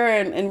Sierra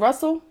and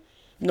Russell.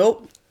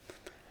 Nope.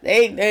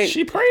 They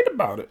She prayed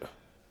about it.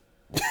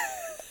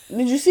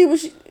 Did you see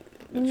what's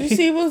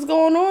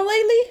going on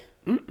lately?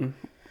 Mm-mm.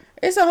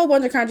 It's a whole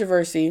bunch of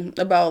controversy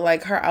about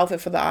like her outfit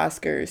for the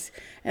Oscars,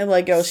 and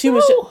like, yo, she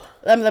was.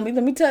 Let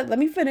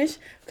me finish,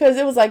 because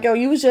it was like, yo,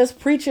 you was just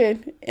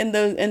preaching in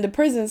the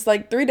prisons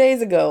like 3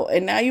 days ago,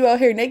 and now you out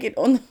here naked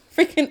on the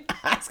freaking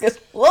Oscars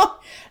floor.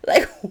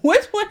 Like,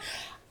 which one?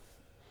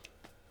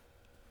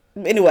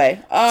 Anyway,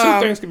 Two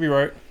things could be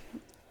right.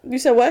 you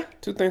said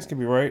what? Two things could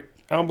be right.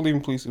 I don't believe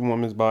in policing a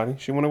woman's body.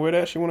 She want to wear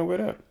that. She want to wear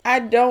that. I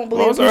don't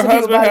believe Well, is her in people's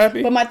husband bodies,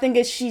 happy? but my thing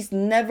is, she's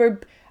never.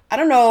 I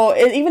don't know.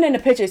 Even in the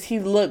pictures, he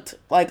looked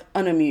like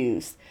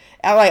unamused.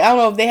 I don't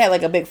know if they had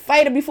like a big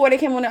fight before they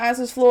came on the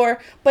Oscars floor,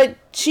 but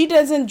she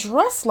doesn't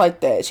dress like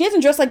that. She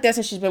hasn't dressed like that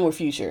since she's been with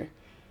Future.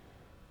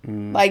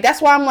 Like,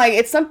 that's why I'm like,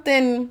 it's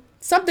something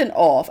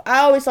off. I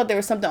always thought there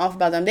was something off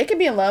about them. They could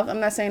be in love. I'm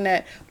not saying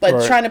that, but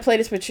Right. trying to play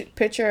this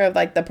picture of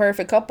like the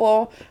perfect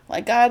couple,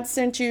 like God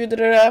sent you. Da,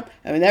 da, da.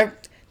 I mean,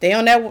 they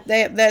on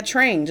that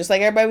train, just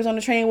like everybody was on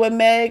the train with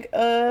Megan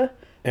Party?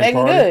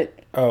 Good.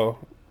 Oh.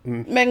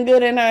 Megan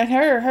Good and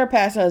her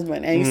past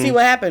husband, and you see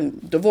what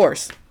happened.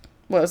 Divorce.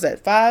 What was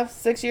that?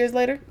 5-6 years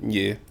later.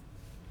 Yeah.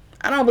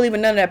 I don't believe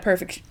in none of that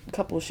perfect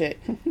couple shit.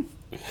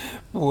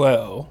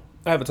 Well,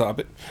 I have a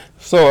topic.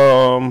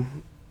 So,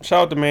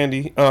 shout out to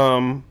Mandy.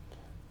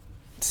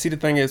 see, the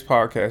thing is,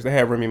 podcast, they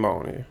have Remy Ma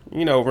on here.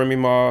 You know, Remy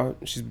Ma,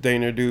 she's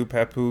dating her dude,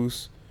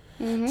 Papoose.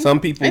 Some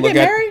people They look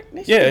get at... married?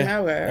 They should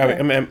Yeah.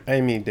 get married.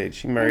 I mean, date.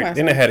 She married. Oh,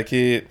 Then they had a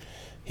kid.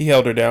 He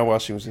held her down while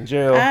she was in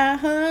jail. I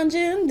hunt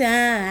you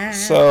down.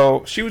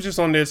 So she was just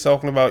on there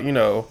talking about, you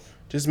know,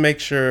 just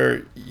make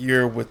sure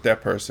you're with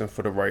that person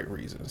for the right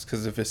reasons.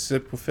 Because if it's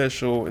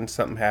superficial and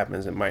something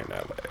happens, it might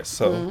not last.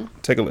 So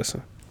take a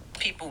listen.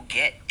 People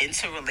get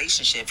into a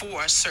relationship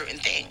for certain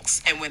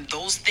things, and when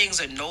those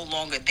things are no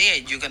longer there,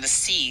 you're gonna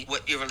see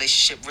what your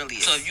relationship really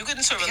is. So if you get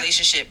into a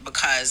relationship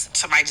because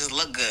somebody just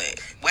look good,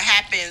 what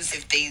happens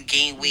if they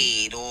gain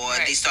weight or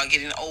they start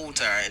getting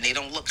older and they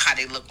don't look how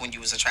they look when you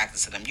was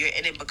attracted to them? You're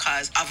in it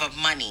because of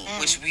money,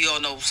 which we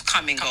all know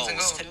comes and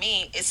goes. To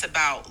me, it's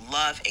about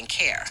love and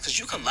care, because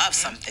you can love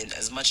something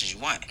as much as you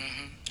want.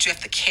 But you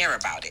have to care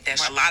about it.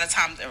 A lot of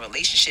times in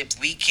relationships,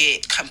 we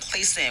get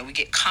complacent, we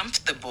get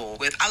comfortable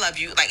with "I love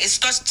you." Like, it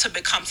starts to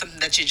become something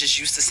that you're just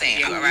used to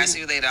saying. All right, see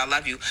you later, I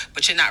love you,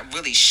 but you're not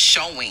really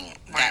showing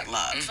that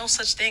love. There's no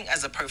such thing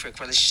as a perfect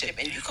relationship,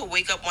 and you could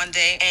wake up one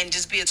day and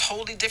just be a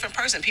totally different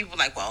person. People are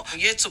like, well,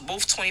 when you're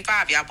both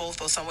 25, y'all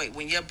both lost some weight.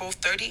 When you're both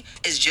 30,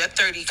 is your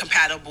 30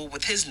 compatible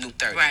with his new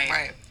 30?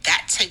 Right.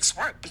 That takes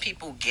work when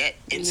people get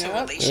into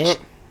a relationship.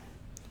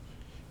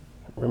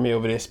 Remy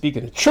over there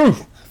speaking the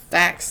truth.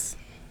 Facts.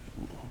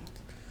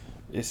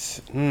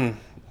 It's, I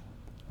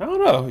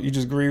don't know. You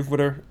just grieve with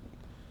her?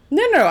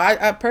 No,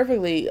 I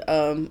perfectly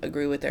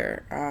agree with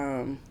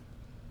her.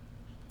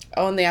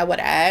 Only I would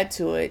add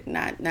to it,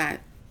 not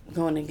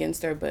going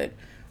against her, but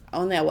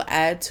only I would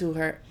add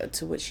to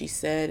what she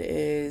said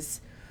is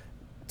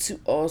to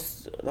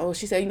also,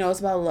 she said, you know,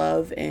 it's about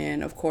love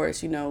and, of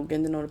course, you know,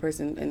 getting to know the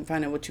person and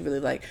finding out what you really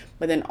like,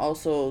 but then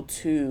also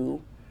to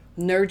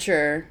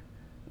nurture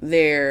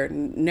their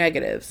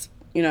negatives.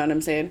 You know what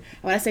I'm saying?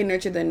 When I say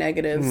nurture their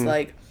negatives,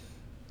 like,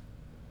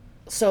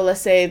 so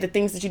let's say the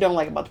things that you don't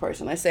like about the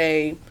person. Let's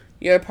say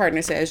your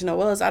partner says, you know,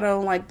 Willis, I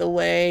don't like the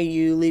way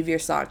you leave your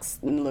socks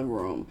in the living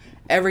room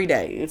every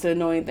day. It's an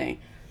annoying thing.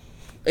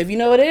 If you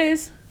know what it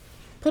is,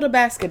 put a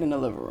basket in the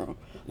living room.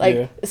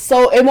 Like,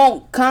 so it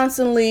won't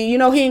constantly, you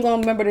know, he ain't gonna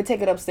remember to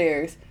take it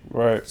upstairs.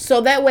 Right.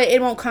 So that way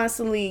it won't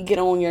constantly get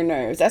on your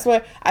nerves. That's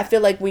why I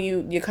feel like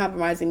when you're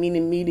compromising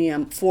meaning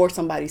medium for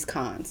somebody's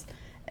cons.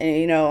 And,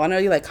 you know, I know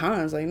you like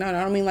cons. Like, no, I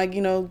don't mean like,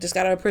 you know, just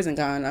got out of prison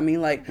con. I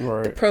mean like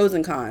the pros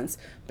and cons.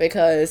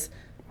 Because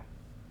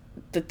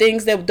the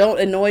things that don't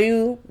annoy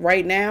you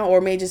right now or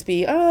may just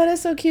be, oh,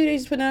 that's so cute. They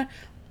just put in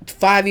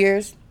 5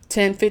 years,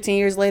 10, 15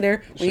 years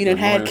later, when you done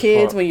had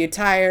kids, when you're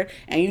tired,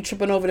 and you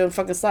tripping over them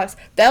fucking socks.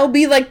 That'll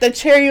be like the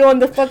cherry on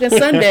the fucking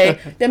sundae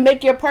that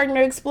make your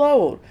partner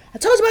explode. I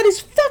told you about these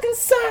fucking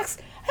socks.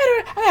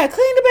 I gotta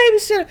clean the baby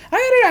shit.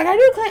 I gotta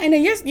do clean. And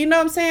then you know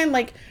what I'm saying?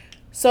 Like,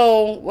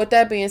 so with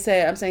that being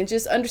said, I'm saying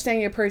just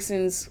understand your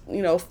person's,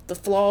 you know, the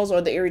flaws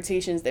or the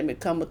irritations that may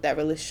come with that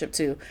relationship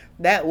too.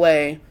 That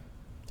way,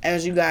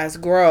 as you guys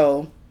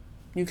grow,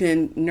 you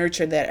can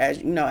nurture that as,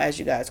 you know, as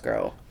you guys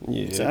grow.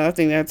 Yeah. So I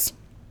think that's,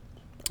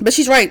 but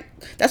she's right.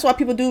 That's why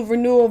people do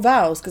renewal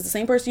vows, because the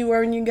same person you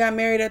were when you got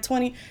married at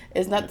 20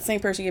 is not the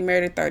same person you get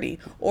married at 30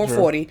 or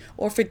 40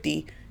 or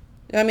 50.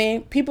 I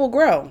mean, people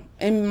grow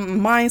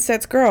and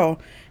mindsets grow,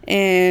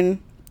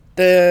 and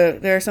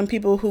there are some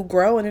people who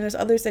grow and then there's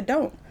others that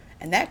don't,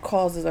 and that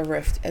causes a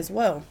rift as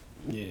well.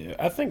 Yeah,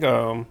 I think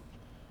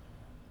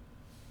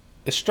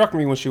it struck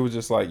me when she was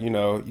just like, you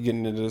know, you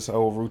getting into this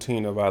whole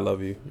routine of I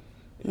love you,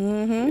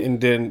 and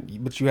then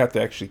but you have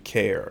to actually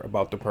care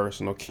about the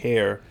person or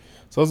care.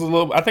 So it's a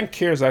little. I think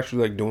care is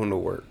actually like doing the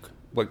work,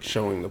 like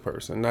showing the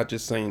person, not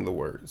just saying the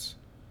words.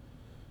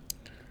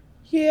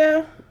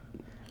 Yeah,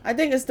 I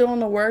think it's doing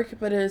the work,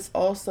 but it's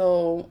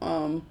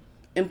also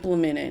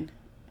implementing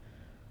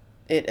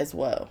it as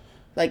well.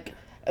 Like,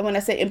 when I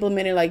say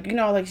implementing, like, you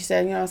know, like you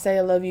said, you know, say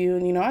I love you,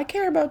 and, you know, I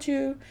care about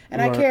you,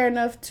 and I care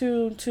enough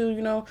to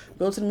you know,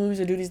 go to the movies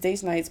or do these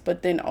date nights,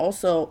 but then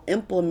also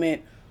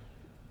implement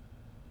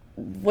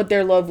what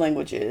their love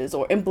language is,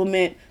 or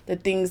implement the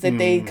things that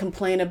they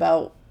complain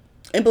about.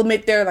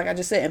 Implement their, like I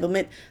just said,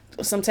 implement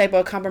some type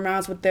of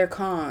compromise with their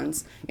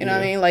cons. You know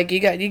what I mean? Like, you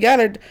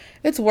gotta,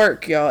 it's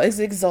work, y'all. It's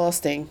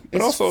exhausting.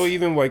 But also,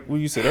 even like what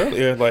you said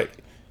earlier, like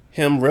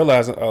him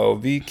realizing, oh,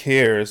 V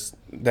cares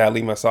that I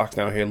leave my socks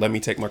down here. Let me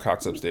take my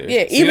cocks upstairs.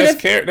 Yeah, see, even that's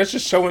if care. That's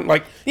just showing,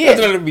 like, it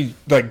doesn't have to be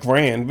like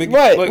grand. Big,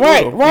 right.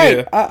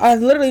 Yeah. I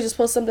literally just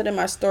posted something in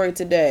my story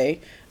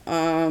today.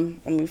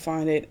 Let me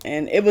find it,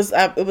 and it was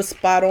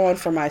spot on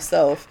for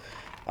myself.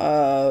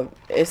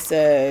 It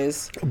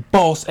says,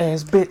 boss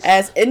ass bitch.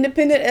 As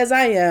independent as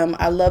I am,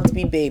 I love to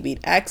be babied.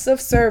 Acts of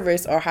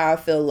service are how I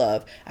feel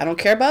love. I don't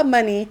care about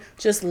money,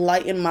 just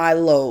lighten my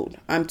load.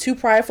 I'm too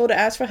prideful to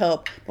ask for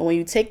help, but when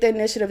you take the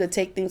initiative to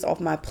take things off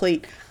my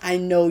plate, I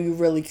know you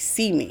really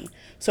see me.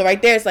 So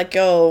right there, it's like,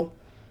 yo,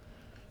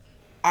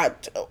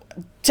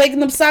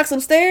 taking them socks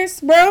upstairs,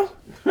 bro?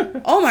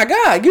 Oh my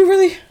God, you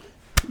really...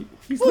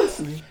 He's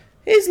listening.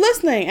 He's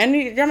listening. And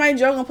you might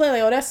joke and play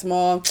like, oh, that's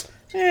small.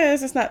 Yeah,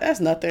 that's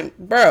nothing.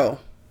 Bro,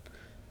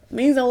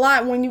 means a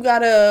lot when you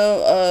got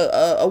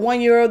a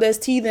 1-year-old that's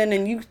teething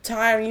and you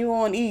tired and you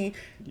on E,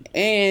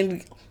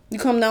 and you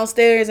come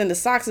downstairs and the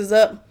socks is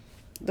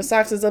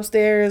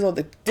upstairs, or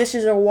the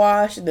dishes are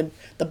washed,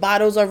 the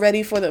bottles are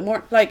ready for the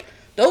morning. Like,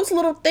 those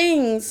little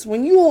things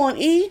when you on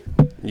E.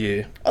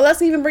 Yeah. Or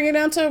let's even bring it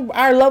down to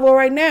our level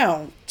right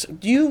now.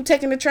 You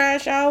taking the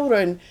trash out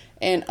and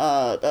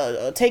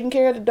taking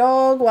care of the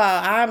dog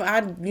while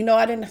I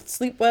didn't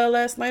sleep well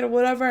last night or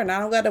whatever, and I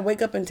don't got to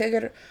wake up and take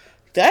it.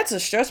 That's a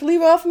stress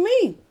reliever off of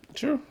me.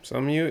 True.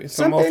 Some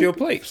off your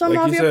plate. Something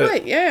like off your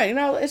plate. Yeah,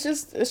 it's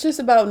just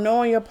about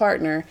knowing your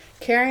partner,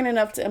 caring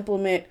enough to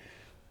implement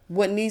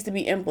what needs to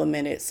be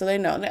implemented, so they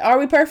know. Are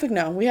we perfect?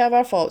 No, we have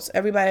our faults.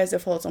 Everybody has their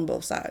faults on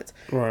both sides.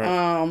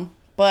 Right.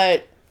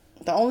 But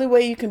the only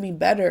way you can be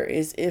better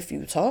is if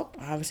you talk.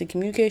 Obviously,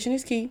 communication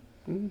is key.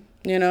 Mm.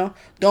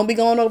 Don't be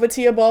going over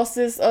to your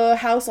boss's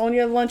house on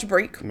your lunch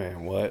break.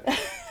 Man, what?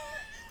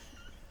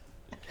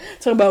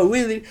 Talking about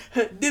dilly.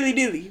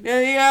 You know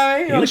what I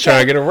mean? He was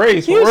trying to get a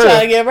raise. He was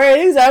trying to get a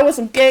raise. He was out with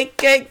some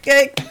cake.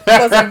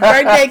 Want some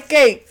birthday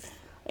cake.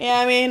 You know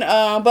what I mean?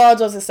 But all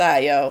jokes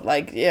aside, yo,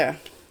 like, yeah.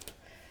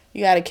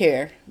 You gotta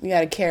care. You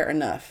gotta care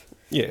enough.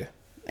 Yeah.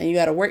 And you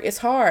gotta work. It's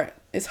hard.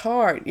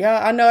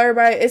 Yeah, I know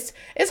everybody.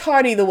 It's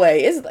hard either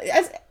way.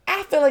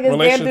 I feel like it's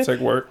relationships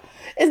take work.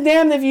 It's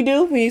damned if you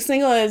do when you're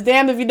single, and it's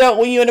damned if you don't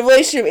when you're in a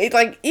relationship. It's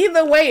like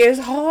either way, it's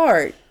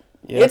hard.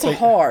 Yeah, it's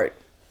hard.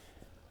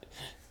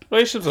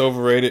 Relationships are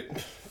overrated.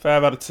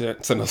 5 out of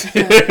 10. So no.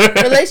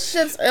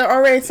 Relationships are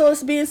overrated. So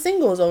it's being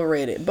single is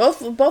overrated.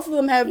 Both of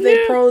them have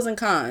their pros and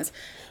cons.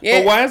 Yeah.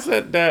 But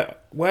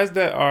why is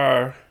that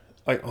our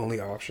like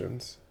only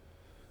options?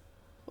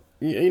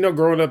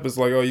 Growing up, it's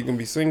like, oh, you can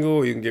be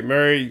single, you can get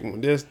married, you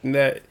can this and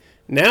that.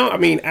 Now, I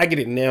mean, I get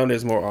it now.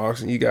 There's more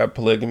options. You got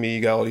polygamy,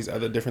 you got all these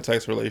other different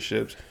types of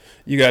relationships.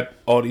 You got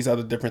all these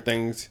other different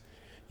things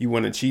you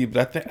want to achieve.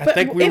 But I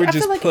think we were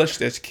just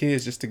pushed as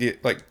kids just to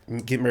get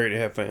married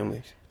and have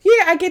families.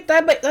 Yeah, I get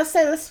that. But let's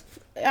say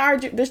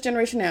this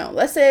generation now.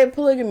 Let's say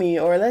polygamy,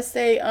 or let's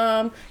say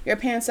you're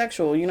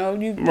pansexual. You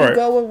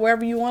go with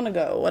wherever you want to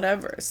go,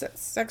 whatever.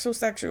 Sexual,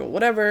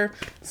 whatever.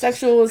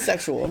 Sexual is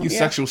sexual.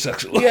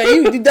 Sexual. Yeah,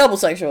 you double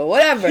sexual,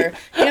 whatever.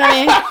 You know what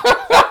I mean?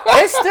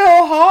 It's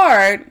still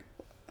hard.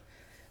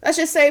 Let's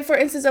just say, for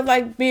instance, of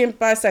like being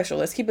bisexual.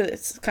 Let's keep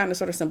it kind of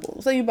sort of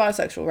simple. Say you're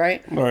bisexual,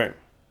 right? Right.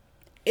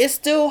 It's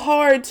still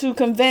hard to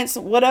convince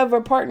whatever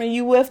partner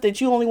you with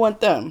that you only want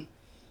them.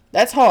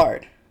 That's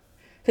hard.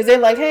 Because they're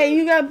like, hey,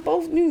 you got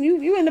both,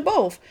 you into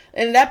both.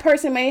 And that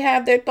person may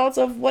have their thoughts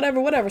of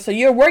whatever. So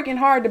you're working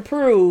hard to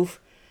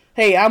prove,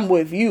 hey, I'm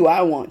with you,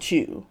 I want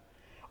you.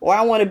 Or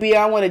I want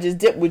to just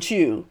dip with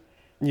you.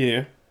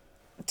 Yeah.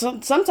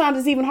 Sometimes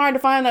it's even hard to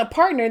find a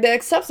partner that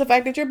accepts the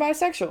fact that you're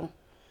bisexual.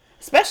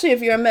 Especially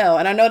if you're a male.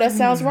 And I know that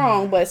sounds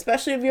wrong, but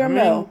especially if you're a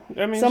male.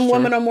 Some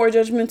women are more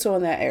judgmental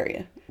in that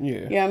area. Yeah.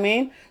 You know what I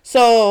mean?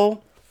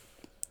 So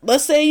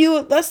let's say you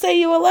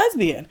a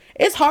lesbian.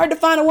 It's hard to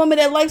find a woman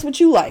that likes what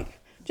you like.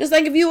 Just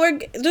like if you were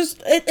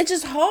it's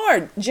just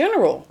hard,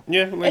 general.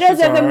 Yeah, it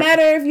doesn't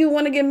matter if you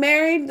want to get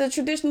married the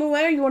traditional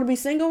way, you want to be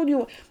single,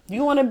 you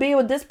want to be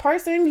with this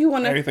person,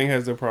 everything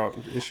has their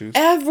issues.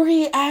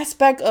 Every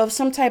aspect of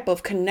some type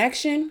of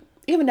connection,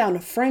 even down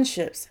to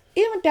friendships,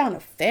 even down to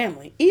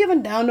family,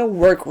 even down to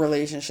work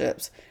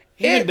relationships,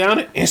 even down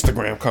to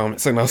Instagram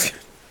comments and those.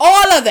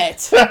 All of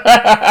it. It's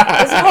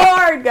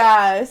hard,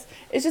 guys.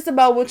 It's just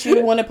about what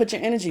you want to put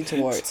your energy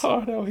towards. It's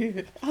hard out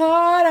here.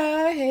 Hard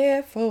out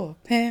here for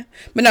Pam.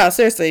 But no,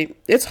 seriously,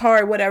 it's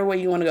hard whatever way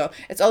you want to go.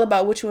 It's all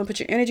about what you want to put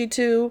your energy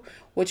to,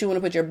 what you want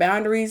to put your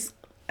boundaries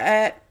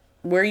at,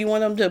 where you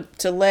want them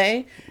to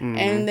lay. Mm-hmm.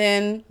 And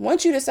then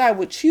once you decide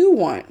what you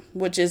want,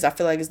 which is, I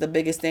feel like is the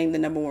biggest thing, the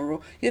number one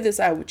rule, you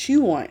decide what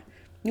you want.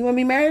 You want to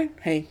be married?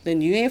 Hey, then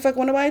you ain't fuck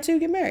with nobody to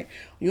get married.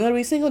 You want to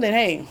be single? Then,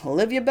 hey,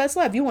 live your best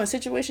life. You want a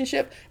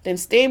situationship? Then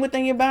stay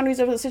within your boundaries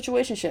of a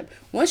situationship.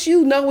 Once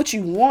you know what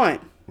you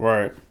want,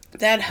 right,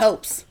 that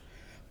helps.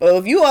 But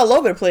if you all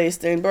over the place,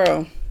 then,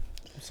 bro,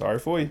 sorry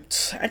for you.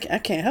 I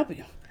can't help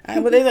you.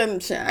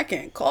 I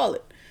can't call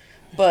it.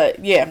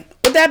 But, yeah.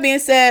 With that being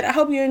said, I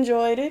hope you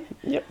enjoyed it.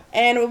 Yep.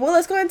 And,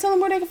 let's go ahead and tell them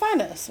where they can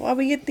find us while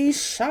we get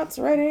these shots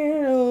right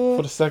here.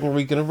 For the second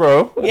week in a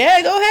row.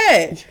 Yeah, go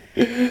ahead.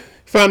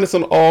 Find us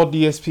on all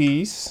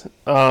DSPs.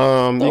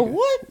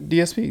 What?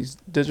 DSPs,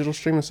 digital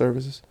streaming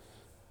services.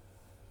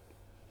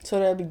 So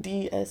that'd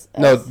be DSS?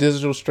 No,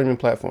 digital streaming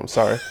platform.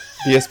 Sorry.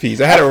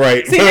 DSPs. I had it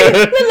right. See, look,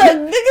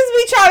 niggas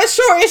be trying to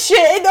shorten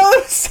shit.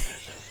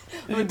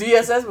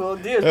 DSS, well,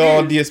 DSPs.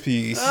 All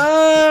DSPs.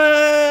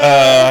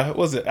 What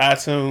was it?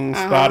 iTunes,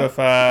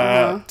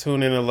 Spotify,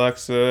 TuneIn,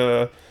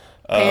 Alexa,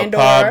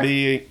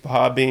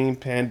 Podbean,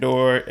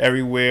 Pandora,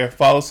 everywhere.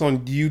 Follow us on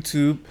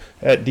YouTube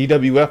at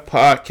DWF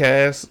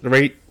Podcast.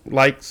 Rate,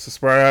 like,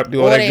 subscribe,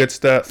 do all that good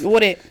stuff.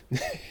 What it?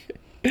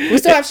 We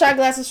still have shot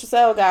glasses for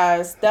sale,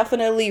 guys.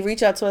 Definitely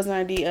reach out to us in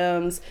our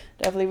DMs.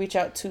 Definitely reach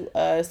out to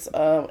us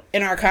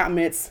in our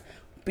comments.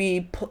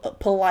 Be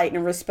polite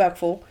and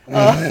respectful.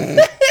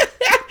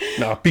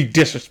 No, be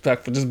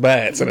disrespectful. Just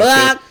bad. So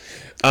that's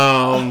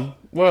it.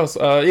 What else?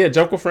 Yeah,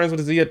 Junk with Friends with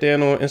a Z at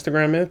Dan on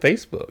Instagram and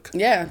Facebook.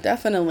 Yeah,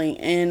 definitely.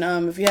 And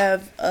if you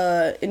have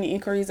any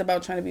inquiries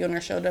about trying to be on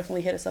our show,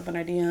 definitely hit us up on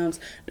our DMs.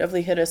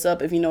 Definitely hit us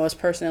up if you know us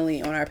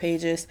personally on our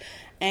pages.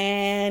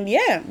 And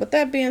yeah, with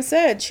that being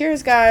said,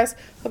 cheers, guys.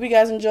 Hope you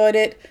guys enjoyed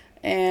it.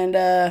 And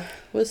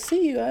we'll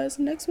see you guys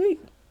next week.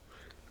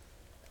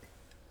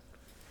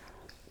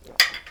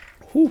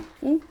 Whew.